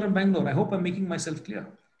in Delhi or in Bangalore. I hope I'm making myself clear.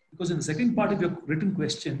 Because in the second part of your written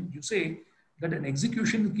question, you say that an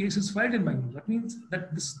execution case is filed in Bangalore. That means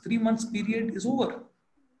that this 3 months period is over.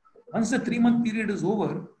 Once the 3-month period is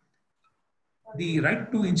over, the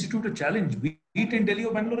right to institute a challenge, be it in Delhi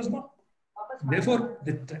or Bangalore, is not. Therefore,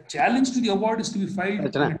 the challenge to the award is to be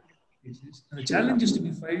filed. And the challenge is to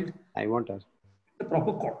be filed in the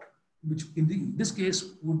proper court, which in this case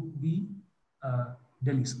would be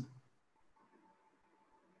Delhi.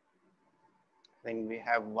 I think we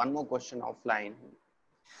have one more question offline.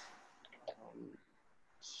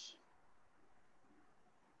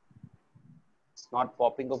 It's not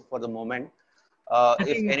popping up for the moment.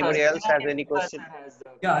 If anybody else has any question.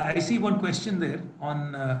 Yeah, I see one question there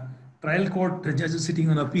on trial court judges sitting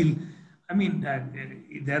on appeal. I mean,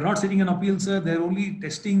 they're not sitting on appeal, sir. They're only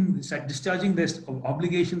discharging their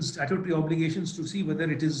obligations, statutory obligations, to see whether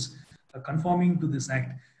it is conforming to this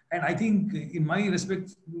act. And I think, in my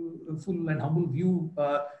respectful and humble view,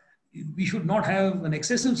 we should not have an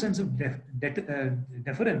excessive sense of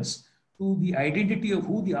deference to the identity of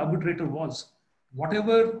who the arbitrator was.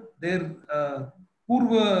 Whatever their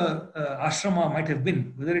Purva Ashrama might have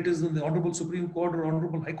been, whether it is in the Honorable Supreme Court or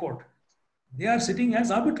Honorable High Court, they are sitting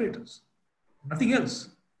as arbitrators, nothing else.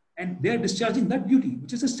 And they are discharging that duty,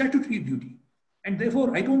 which is a statutory duty. And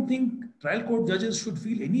therefore, I don't think trial court judges should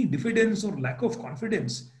feel any diffidence or lack of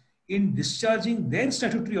confidence in discharging their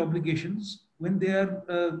statutory obligations when they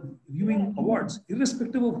are viewing awards,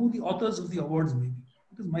 irrespective of who the authors of the awards may be.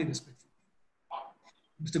 That is my respect.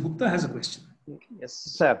 Mr. Gupta has a question. Yes,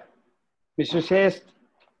 sir. Mr. Shreyas,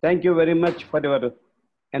 thank you very much for your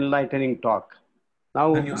enlightening talk.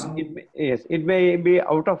 Now, it may be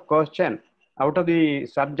out of question, out of the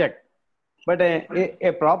subject, but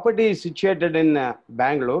a property situated in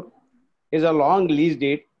Bangalore is a long lease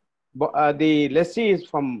deed. The lessee is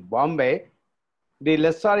from Bombay. The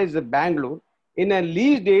lessor is Bangalore. In a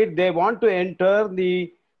lease deed, they want to enter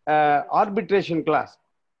the arbitration clause.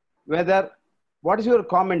 What is your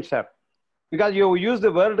comment, sir? Because you use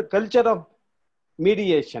the word culture of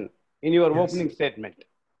mediation in your opening statement.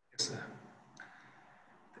 Yes,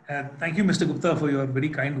 sir. Thank you, Mr. Gupta, for your very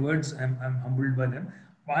kind words. I'm humbled by them.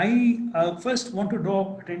 I first want to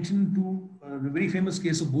draw attention to the very famous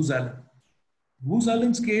case of Booz Allen. Booz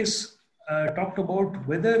Allen's case talked about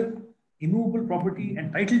whether immovable property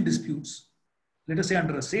and title disputes, let us say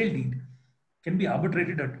under a sale deed, can be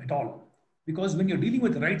arbitrated at all. Because when you're dealing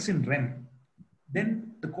with rights in rem,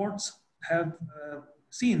 then the courts have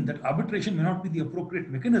seen that arbitration may not be the appropriate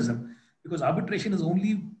mechanism, because arbitration is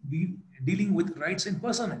only dealing with rights in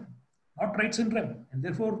persona, not rights in rem. And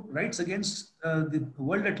therefore, rights against the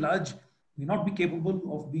world at large may not be capable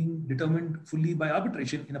of being determined fully by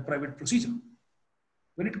arbitration in a private procedure.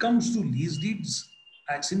 When it comes to lease deeds,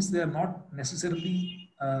 since they are not necessarily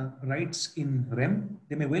rights in rem,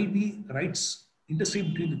 they may well be rights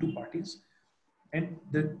interstate between the two parties. And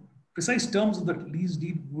the precise terms of that lease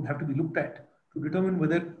deed would have to be looked at to determine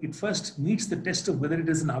whether it first meets the test of whether it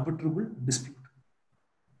is an arbitrable dispute.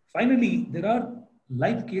 Finally, there are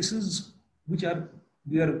live cases which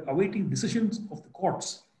we are awaiting decisions of the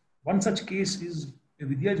courts. One such case is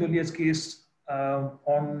Vidya Jolia's case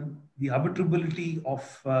on the arbitrability of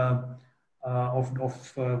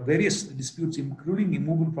various disputes, including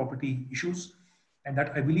immovable property issues, and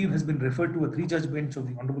that I believe has been referred to a 3-judge bench of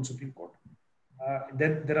the Honorable Supreme Court.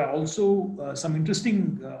 There are also some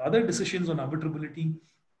interesting other decisions on arbitrability.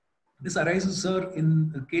 This arises, sir,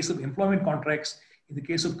 in the case of employment contracts, in the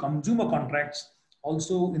case of consumer contracts,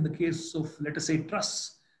 also in the case of, let us say,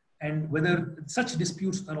 trusts, and whether such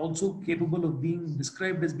disputes are also capable of being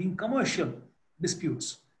described as being commercial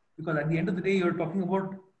disputes. Because at the end of the day, you're talking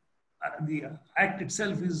about the act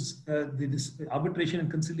itself is the arbitration and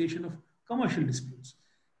conciliation of commercial disputes.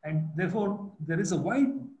 And therefore, there is a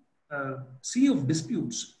wide sea of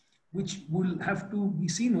disputes which will have to be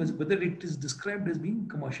seen whether it is described as being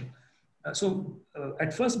commercial.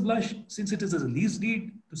 At first blush, since it is a lease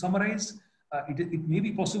deed, to summarize, it may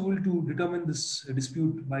be possible to determine this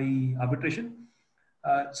dispute by arbitration.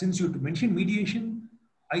 Since you mentioned mediation,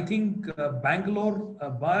 I think Bangalore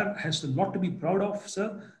Bar has a lot to be proud of,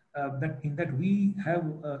 sir, that we have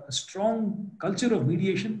a strong culture of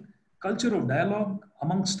mediation, culture of dialogue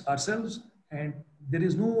amongst ourselves, and there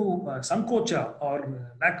is no sankocha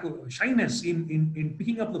or lack of shyness in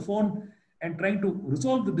picking up the phone and trying to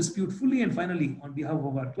resolve the dispute fully and finally on behalf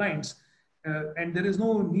of our clients. And there is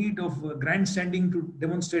no need of grandstanding to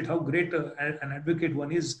demonstrate how great an advocate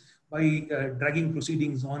one is by dragging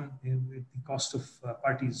proceedings on at the cost of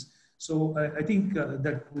parties. So I think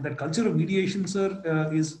that with that culture of mediation, sir,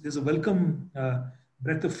 is a welcome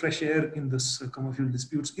breath of fresh air in this commercial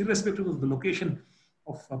disputes, irrespective of the location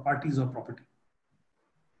of parties or property.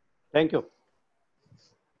 Thank you.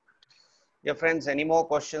 Yeah, friends, any more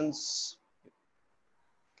questions?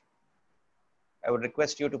 I would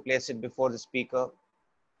request you to place it before the speaker,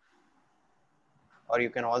 or you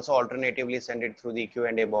can also alternatively send it through the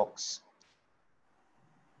Q&A box.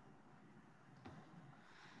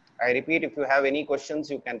 I repeat, if you have any questions,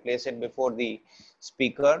 you can place it before the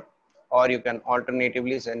speaker, or you can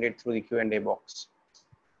alternatively send it through the Q&A box.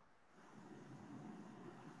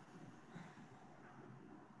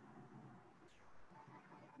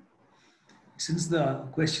 Since the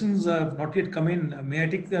questions have not yet come in, may I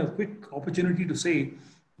take the quick opportunity to say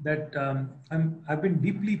that I've been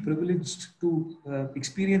deeply privileged to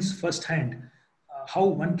experience firsthand how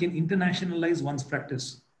one can internationalize one's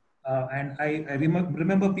practice. And I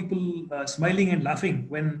remember people smiling and laughing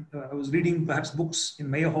when I was reading perhaps books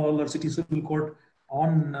in Mayor Hall or City Civil Court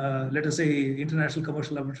on, let us say, international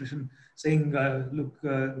commercial arbitration, saying, look,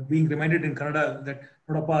 being reminded in Kannada that,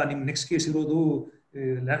 Nodappa, nim next case irodu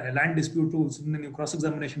land dispute, you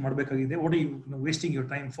cross-examination, what are you wasting your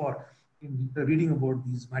time for? in reading about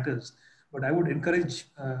these matters. But I would encourage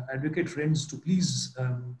advocate friends to please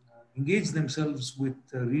engage themselves with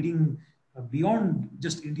reading beyond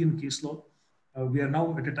just Indian case law. We are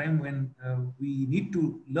now at a time when we need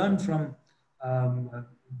to learn from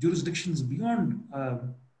jurisdictions beyond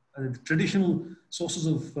the traditional sources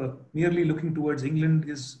of merely looking towards England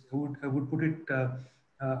is, I would put it,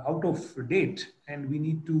 out of date, and we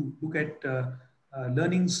need to look at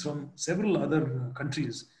learnings from several other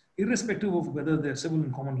countries, irrespective of whether they're civil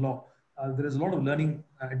and common law. There is a lot of learning.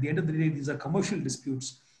 At the end of the day, these are commercial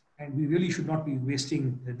disputes, and we really should not be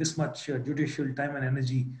wasting this much judicial time and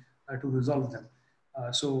energy to resolve them.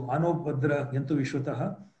 So, Ano Bhadra Yantu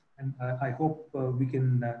Vishwataha, and I hope we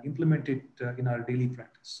can implement it in our daily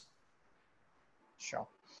practice. Sure.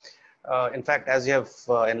 In fact, as you have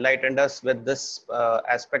enlightened us with this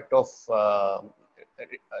aspect of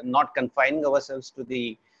not confining ourselves to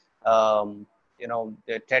the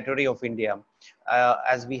the territory of India,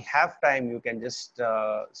 as we have time, you can just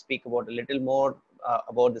speak about a little more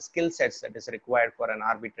about the skill sets that is required for an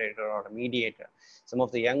arbitrator or a mediator. Some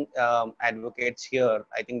of the young advocates here,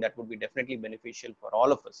 I think that would be definitely beneficial for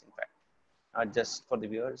all of us, in fact, not just for the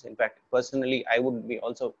viewers. In fact, personally, I would be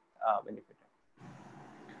also benefited.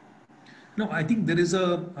 No, I think there is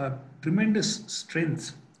a tremendous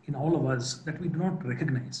strength in all of us that we do not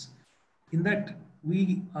recognize, in that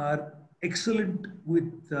we are excellent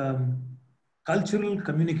with cultural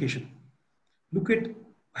communication. Look at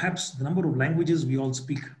perhaps the number of languages we all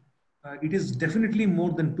speak. It is definitely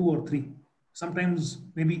more than 2 or 3, sometimes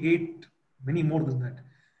maybe 8, many more than that.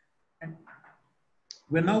 And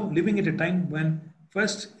we're now living at a time when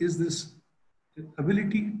first is this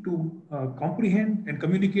ability to comprehend and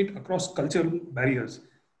communicate across cultural barriers.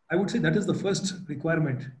 I would say that is the first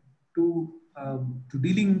requirement to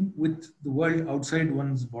dealing with the world outside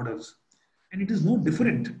one's borders. And it is no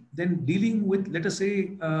different than dealing with, let us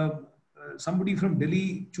say, somebody from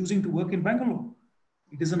Delhi choosing to work in Bangalore.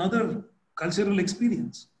 It is another cultural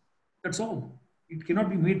experience. That's all. It cannot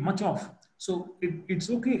be made much of. So it's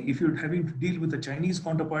okay if you're having to deal with a Chinese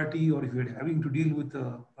counterparty, or if you're having to deal with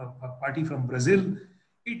a party from Brazil.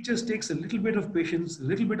 It just takes a little bit of patience, a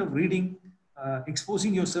little bit of reading,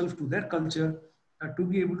 exposing yourself to their culture to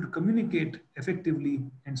be able to communicate effectively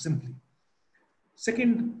and simply.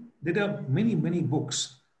 Second, there are many, many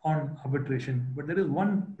books on arbitration, but there is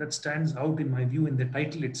one that stands out in my view in the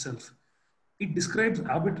title itself. It describes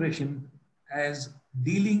arbitration as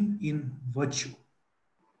dealing in virtue.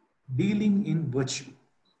 Dealing in virtue.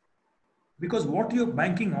 Because what you're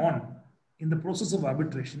banking on in the process of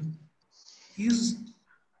arbitration is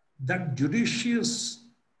that judicious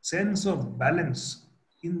sense of balance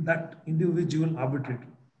in that individual arbitrator.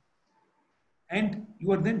 And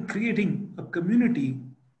you are then creating a community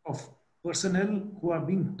of personnel who are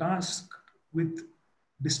being tasked with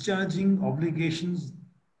discharging obligations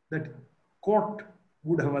that court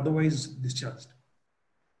would have otherwise discharged.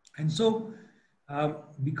 And so,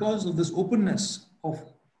 because of this openness of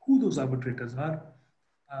who those arbitrators are,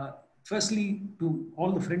 firstly, to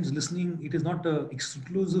all the friends listening, it is not an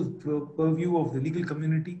exclusive purview of the legal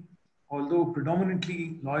community. Although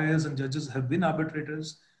predominantly lawyers and judges have been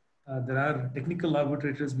arbitrators, there are technical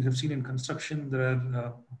arbitrators we have seen in construction. There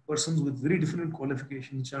are persons with very different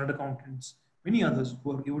qualifications, chartered accountants, many others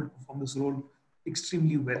who are able to perform this role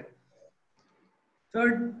extremely well.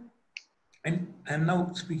 Third, and I'm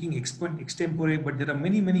now speaking extempore, but there are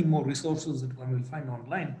many, many more resources that one will find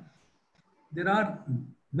online. There are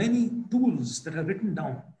many tools that are written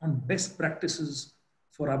down on best practices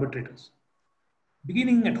for arbitrators.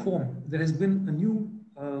 Beginning at home, there has been a new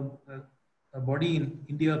a body in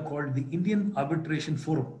India called the Indian Arbitration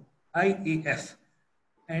Forum, IAF.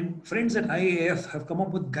 And friends at IAF have come up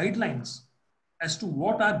with guidelines as to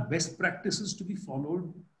what are best practices to be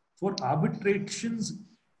followed for arbitrations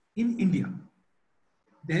in India.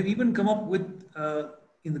 They have even come up with,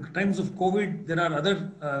 in the times of COVID, there are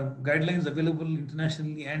other guidelines available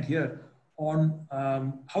internationally and here on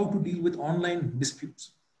how to deal with online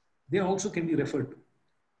disputes. They also can be referred to.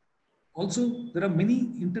 Also, there are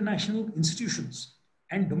many international institutions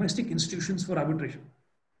and domestic institutions for arbitration.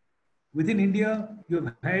 Within India, you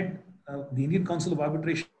have had the Indian Council of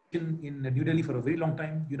Arbitration in New Delhi for a very long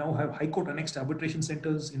time. You now have High Court annexed arbitration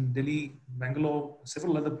centers in Delhi, Bangalore,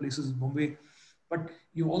 several other places, Bombay. But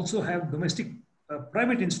you also have domestic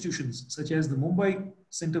private institutions such as the Mumbai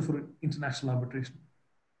Center for International Arbitration.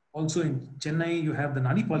 Also in Chennai, you have the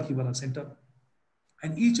Nani Palkhiwala Center.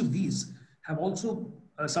 And each of these have also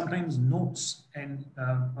sometimes notes and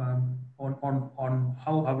on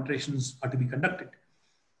how arbitrations are to be conducted.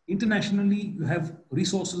 Internationally, you have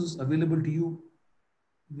resources available to you.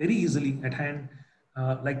 very easily at hand,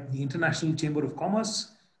 like the International Chamber of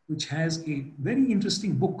Commerce, which has a very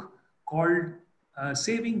interesting book called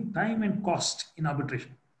Saving Time and Cost in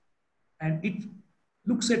Arbitration. And it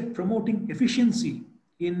looks at promoting efficiency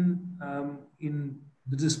in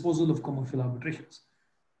the disposal of commercial arbitrations.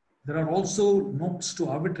 There are also notes to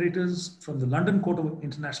arbitrators from the London Court of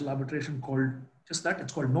International Arbitration called just that.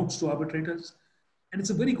 It's called Notes to Arbitrators. And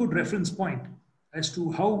it's a very good reference point as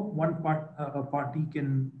to how one party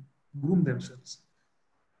can groom themselves.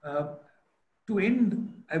 To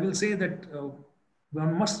end, I will say that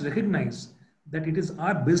one must recognize that it is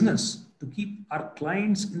our business to keep our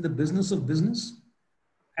clients in the business of business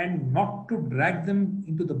and not to drag them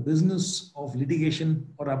into the business of litigation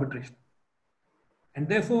or arbitration. And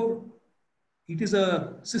therefore, it is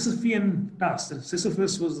a Sisyphean task.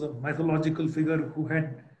 Sisyphus was the mythological figure who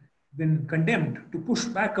had been condemned to push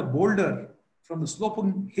back a boulder from the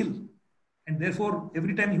sloping hill. And therefore,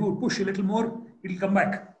 every time he would push a little more, it will come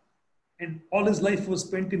back. And all his life was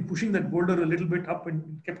spent in pushing that boulder a little bit up, and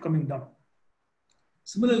it kept coming down.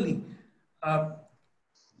 Similarly,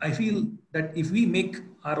 I feel that if we make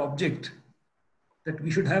our object that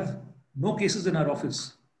we should have no cases in our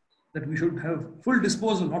office, that we should have full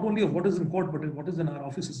disposal, not only of what is in court, but what is in our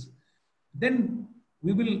offices, then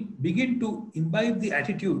we will begin to imbibe the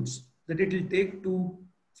attitudes that it will take to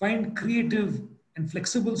find creative and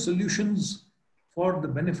flexible solutions for the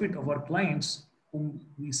benefit of our clients whom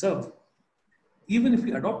we serve. Even if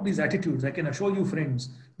we adopt these attitudes, I can assure you, friends,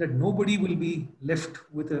 that nobody will be left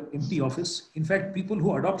with an empty office. In fact, people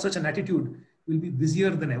who adopt such an attitude will be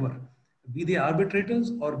busier than ever, be they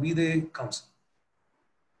arbitrators or be they counsel.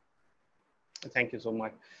 Thank you so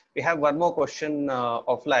much. We have one more question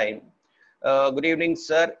offline. Good evening,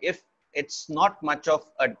 sir. If it's not much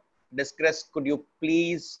of a digress, could you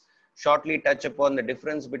please shortly touch upon the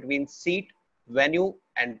difference between seat, venue,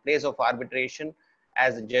 and place of arbitration,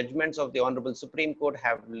 as the judgments of the Honorable Supreme Court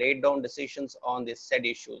have laid down decisions on the said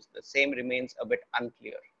issues? The same remains a bit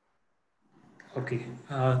unclear. Okay,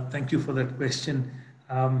 thank you for that question.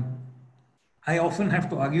 I often have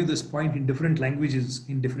to argue this point in different languages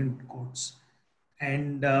in different courts.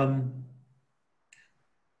 And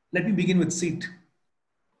let me begin with seat.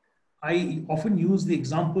 I often use the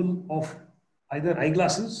example of either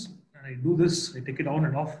eyeglasses, and I do this, I take it on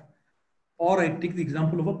and off, or I take the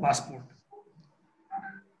example of a passport.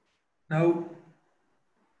 Now,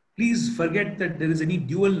 please forget that there is any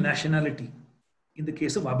dual nationality in the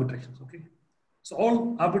case of arbitrations, okay? So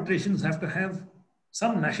all arbitrations have to have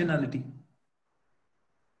some nationality,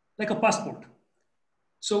 like a passport.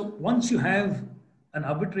 So once you have an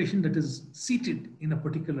arbitration that is seated in a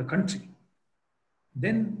particular country,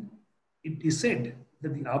 then it is said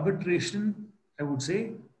that the arbitration, I would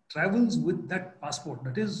say, travels with that passport.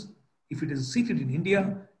 That is, if it is seated in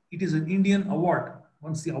India, it is an Indian award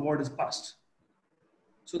once the award is passed.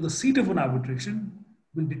 So the seat of an arbitration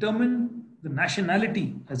will determine the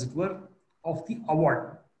nationality, as it were, of the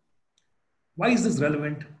award. Why is this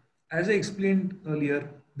relevant? As I explained earlier,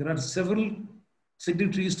 there are several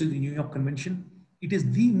signatories to the New York Convention. It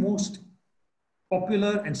is the most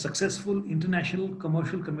popular and successful international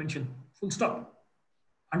commercial convention, full stop,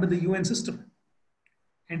 under the UN system.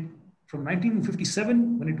 And from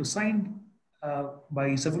 1957, when it was signed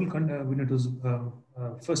by several countries, when it was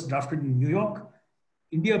first drafted in New York,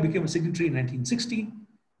 India became a signatory in 1960.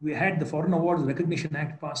 We had the Foreign Awards Recognition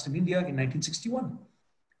Act passed in India in 1961.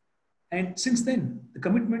 And since then, the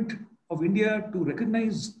commitment of India to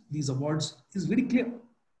recognize these awards is very clear.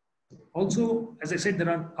 Also, as I said, there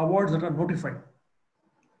are awards that are notified,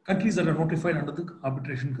 countries that are notified under the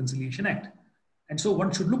Arbitration Conciliation Act. And so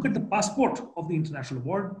one should look at the passport of the international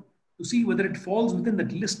award to see whether it falls within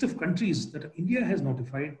that list of countries that India has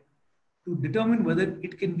notified to determine whether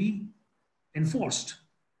it can be enforced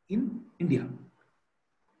in India.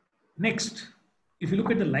 Next, if you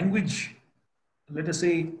look at the language, let us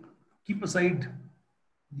say, keep aside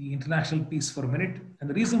the international piece for a minute. And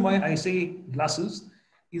the reason why I say glasses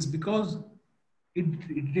is because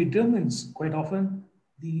it determines quite often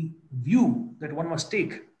the view that one must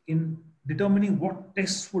take in determining what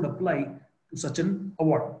tests would apply to such an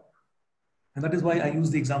award. And that is why I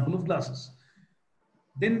use the example of glasses.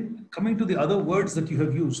 Then coming to the other words that you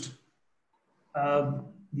have used,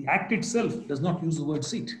 the Act itself does not use the word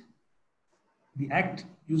seat. The Act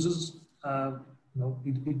uses,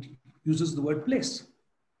 it uses the word place,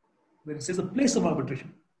 where it says the place of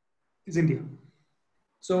arbitration is India.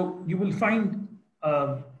 So you will find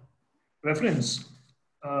reference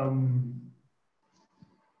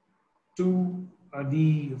to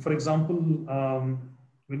for example,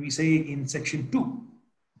 when we say in section 2,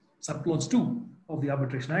 subclause 2 of the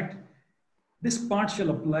Arbitration Act, this part shall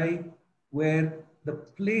apply where the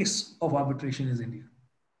place of arbitration is India.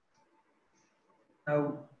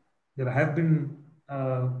 Now, there have been,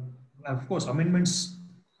 of course, amendments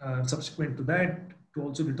subsequent to that to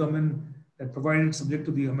also determine that provided subject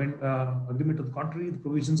to the agreement of the contrary, the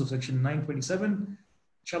provisions of section 927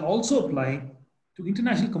 shall also apply to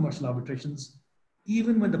international commercial arbitrations,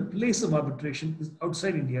 even when the place of arbitration is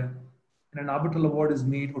outside India and an arbitral award is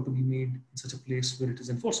made or to be made in such a place where it is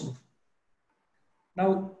enforceable.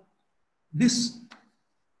 Now, this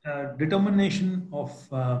determination of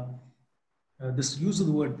this use of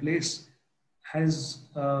the word place has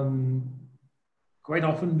quite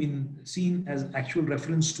often been seen as actual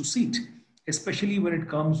reference to seat, especially when it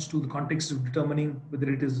comes to the context of determining whether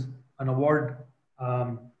it is an award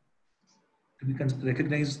to be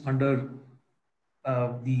recognized under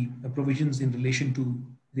the provisions in relation to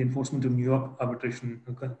the enforcement of New York Arbitration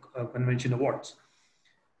Convention awards.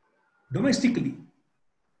 Domestically,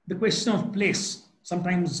 the question of place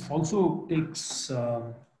sometimes also takes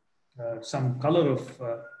some color of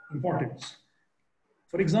importance.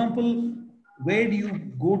 For example, where do you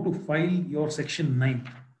go to file your Section 9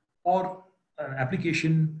 or an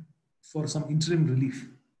application for some interim relief?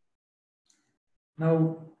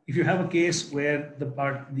 Now, if you have a case where the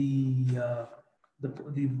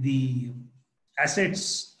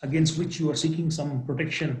assets against which you are seeking some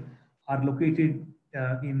protection are located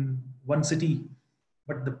in one city,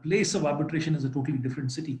 but the place of arbitration is a totally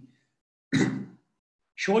different city,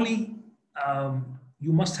 surely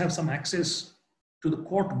you must have some access to the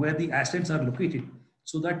court where the assets are located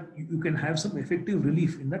so that you can have some effective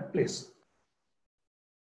relief in that place.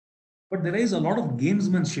 But there is a lot of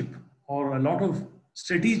gamesmanship or a lot of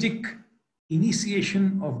strategic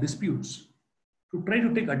initiation of disputes to try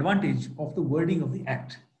to take advantage of the wording of the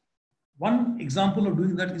Act. One example of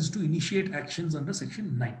doing that is to initiate actions under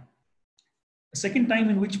Section 9. The second time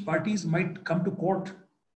in which parties might come to court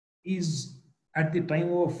is at the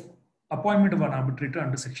time of appointment of an arbitrator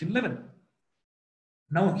under Section 11.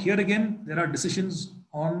 Now, here again, there are decisions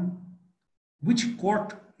on which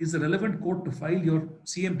court is the relevant court to file your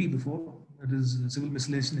CMP before, that is civil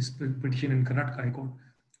miscellaneous petition in Karnataka High Court,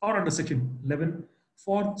 or under Section 11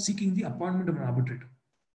 for seeking the appointment of an arbitrator.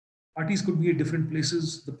 Parties could be at different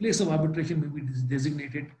places. The place of arbitration may be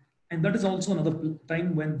designated. And that is also another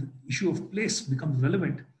time when the issue of place becomes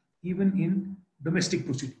relevant, even in domestic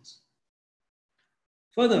proceedings.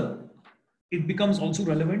 Further, it becomes also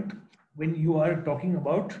relevant when you are talking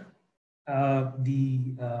about I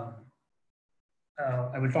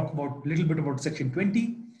will talk about a little bit about Section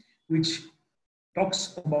 20, which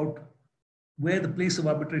talks about where the place of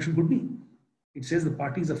arbitration could be. It says the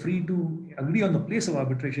parties are free to agree on the place of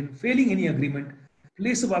arbitration. Failing any agreement,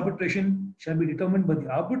 place of arbitration shall be determined by the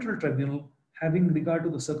arbitral tribunal having regard to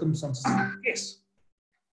the circumstances of the case.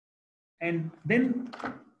 And then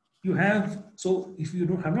you have, so if you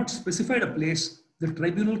have not specified a place, the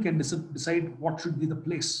tribunal can decide what should be the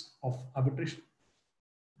place of arbitration.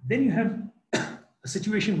 Then you have a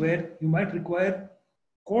situation where you might require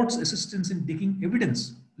court's assistance in taking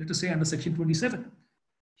evidence, let us say under Section 27.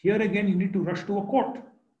 Here again, you need to rush to a court.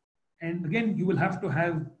 And again, you will have to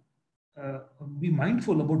have be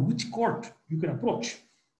mindful about which court you can approach.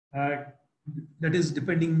 That is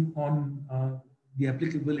depending on the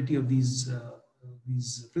applicability of these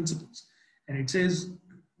principles. And it says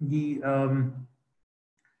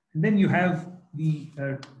then you have the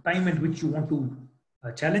time at which you want to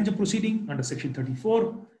challenge a proceeding under Section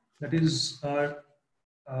 34. That is,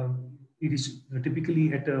 it is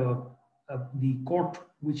typically at the court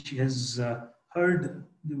which has heard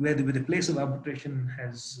where the place of arbitration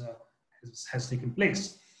has taken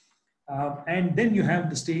place. And then you have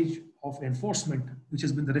the stage of enforcement, which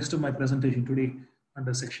has been the rest of my presentation today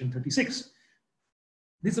under Section 36.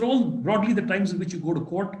 These are all broadly the times in which you go to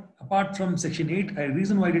court. Apart from Section 8, the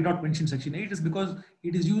reason why I did not mention Section 8 is because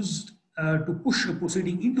it is used to push a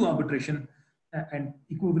proceeding into arbitration, and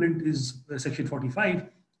equivalent is Section 45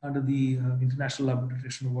 under the International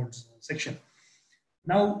Arbitration Awards section.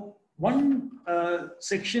 Now, one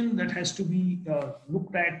section that has to be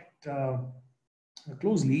looked at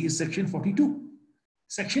closely is Section 42.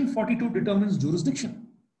 Section 42 determines jurisdiction,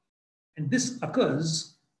 and this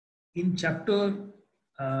occurs in Chapter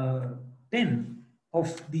 10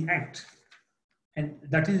 of the Act, and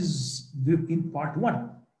that is in Part 1.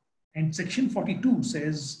 And Section 42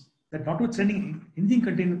 says that notwithstanding anything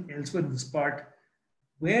contained elsewhere in this part,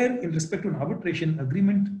 where in respect to an arbitration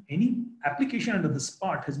agreement, any application under this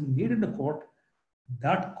part has been made in the court,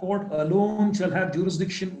 that court alone shall have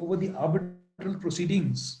jurisdiction over the arbitral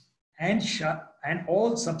proceedings and and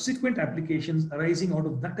all subsequent applications arising out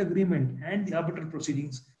of that agreement and the arbitral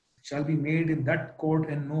proceedings shall be made in that court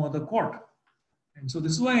and no other court. And so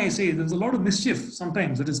this is why I say there's a lot of mischief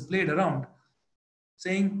sometimes that is played around,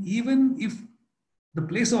 saying even if the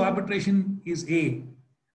place of arbitration is A,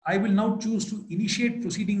 I will now choose to initiate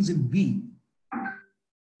proceedings in B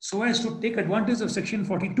so as to take advantage of section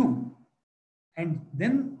 42 and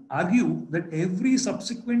then argue that every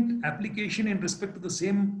subsequent application in respect to the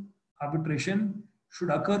same arbitration should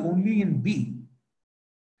occur only in B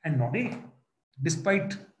and not A,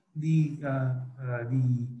 despite the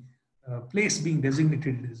place being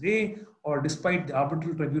designated as A, or despite the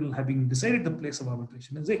arbitral tribunal having decided the place of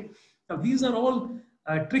arbitration as A. Now, these are all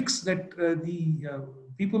tricks that the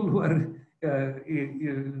people who have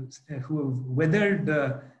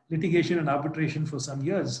weathered litigation and arbitration for some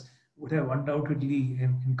years would have undoubtedly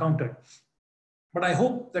encountered. But I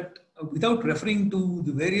hope that without referring to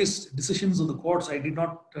the various decisions of the courts, I did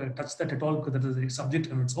not touch that at all because that is a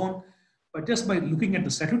subject on its own. But just by looking at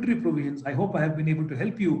the statutory provisions, I hope I have been able to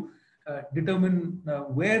help you determine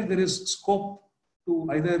where there is scope to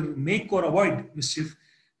either make or avoid mischief.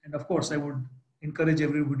 And of course, I would encourage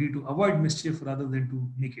everybody to avoid mischief rather than to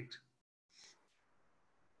make it.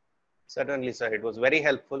 Certainly, sir. It was very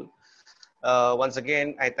helpful. Once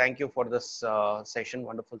again, I thank you for this session,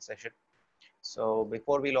 wonderful session. So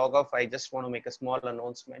before we log off, I just want to make a small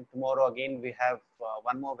announcement. Tomorrow again, we have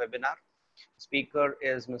one more webinar. Speaker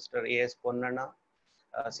is Mr. A.S. Ponnana,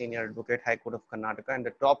 Senior Advocate, High Court of Karnataka. And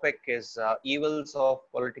the topic is evils of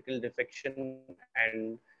political defection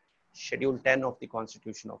and Schedule 10 of the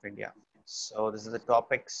Constitution of India. So this is the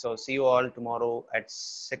topic. So see you all tomorrow at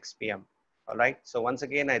 6 p.m. All right. So once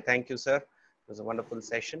again, I thank you, sir. It was a wonderful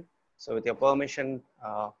session. So with your permission,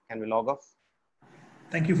 can we log off?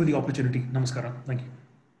 Thank you for the opportunity. Namaskara. Thank you.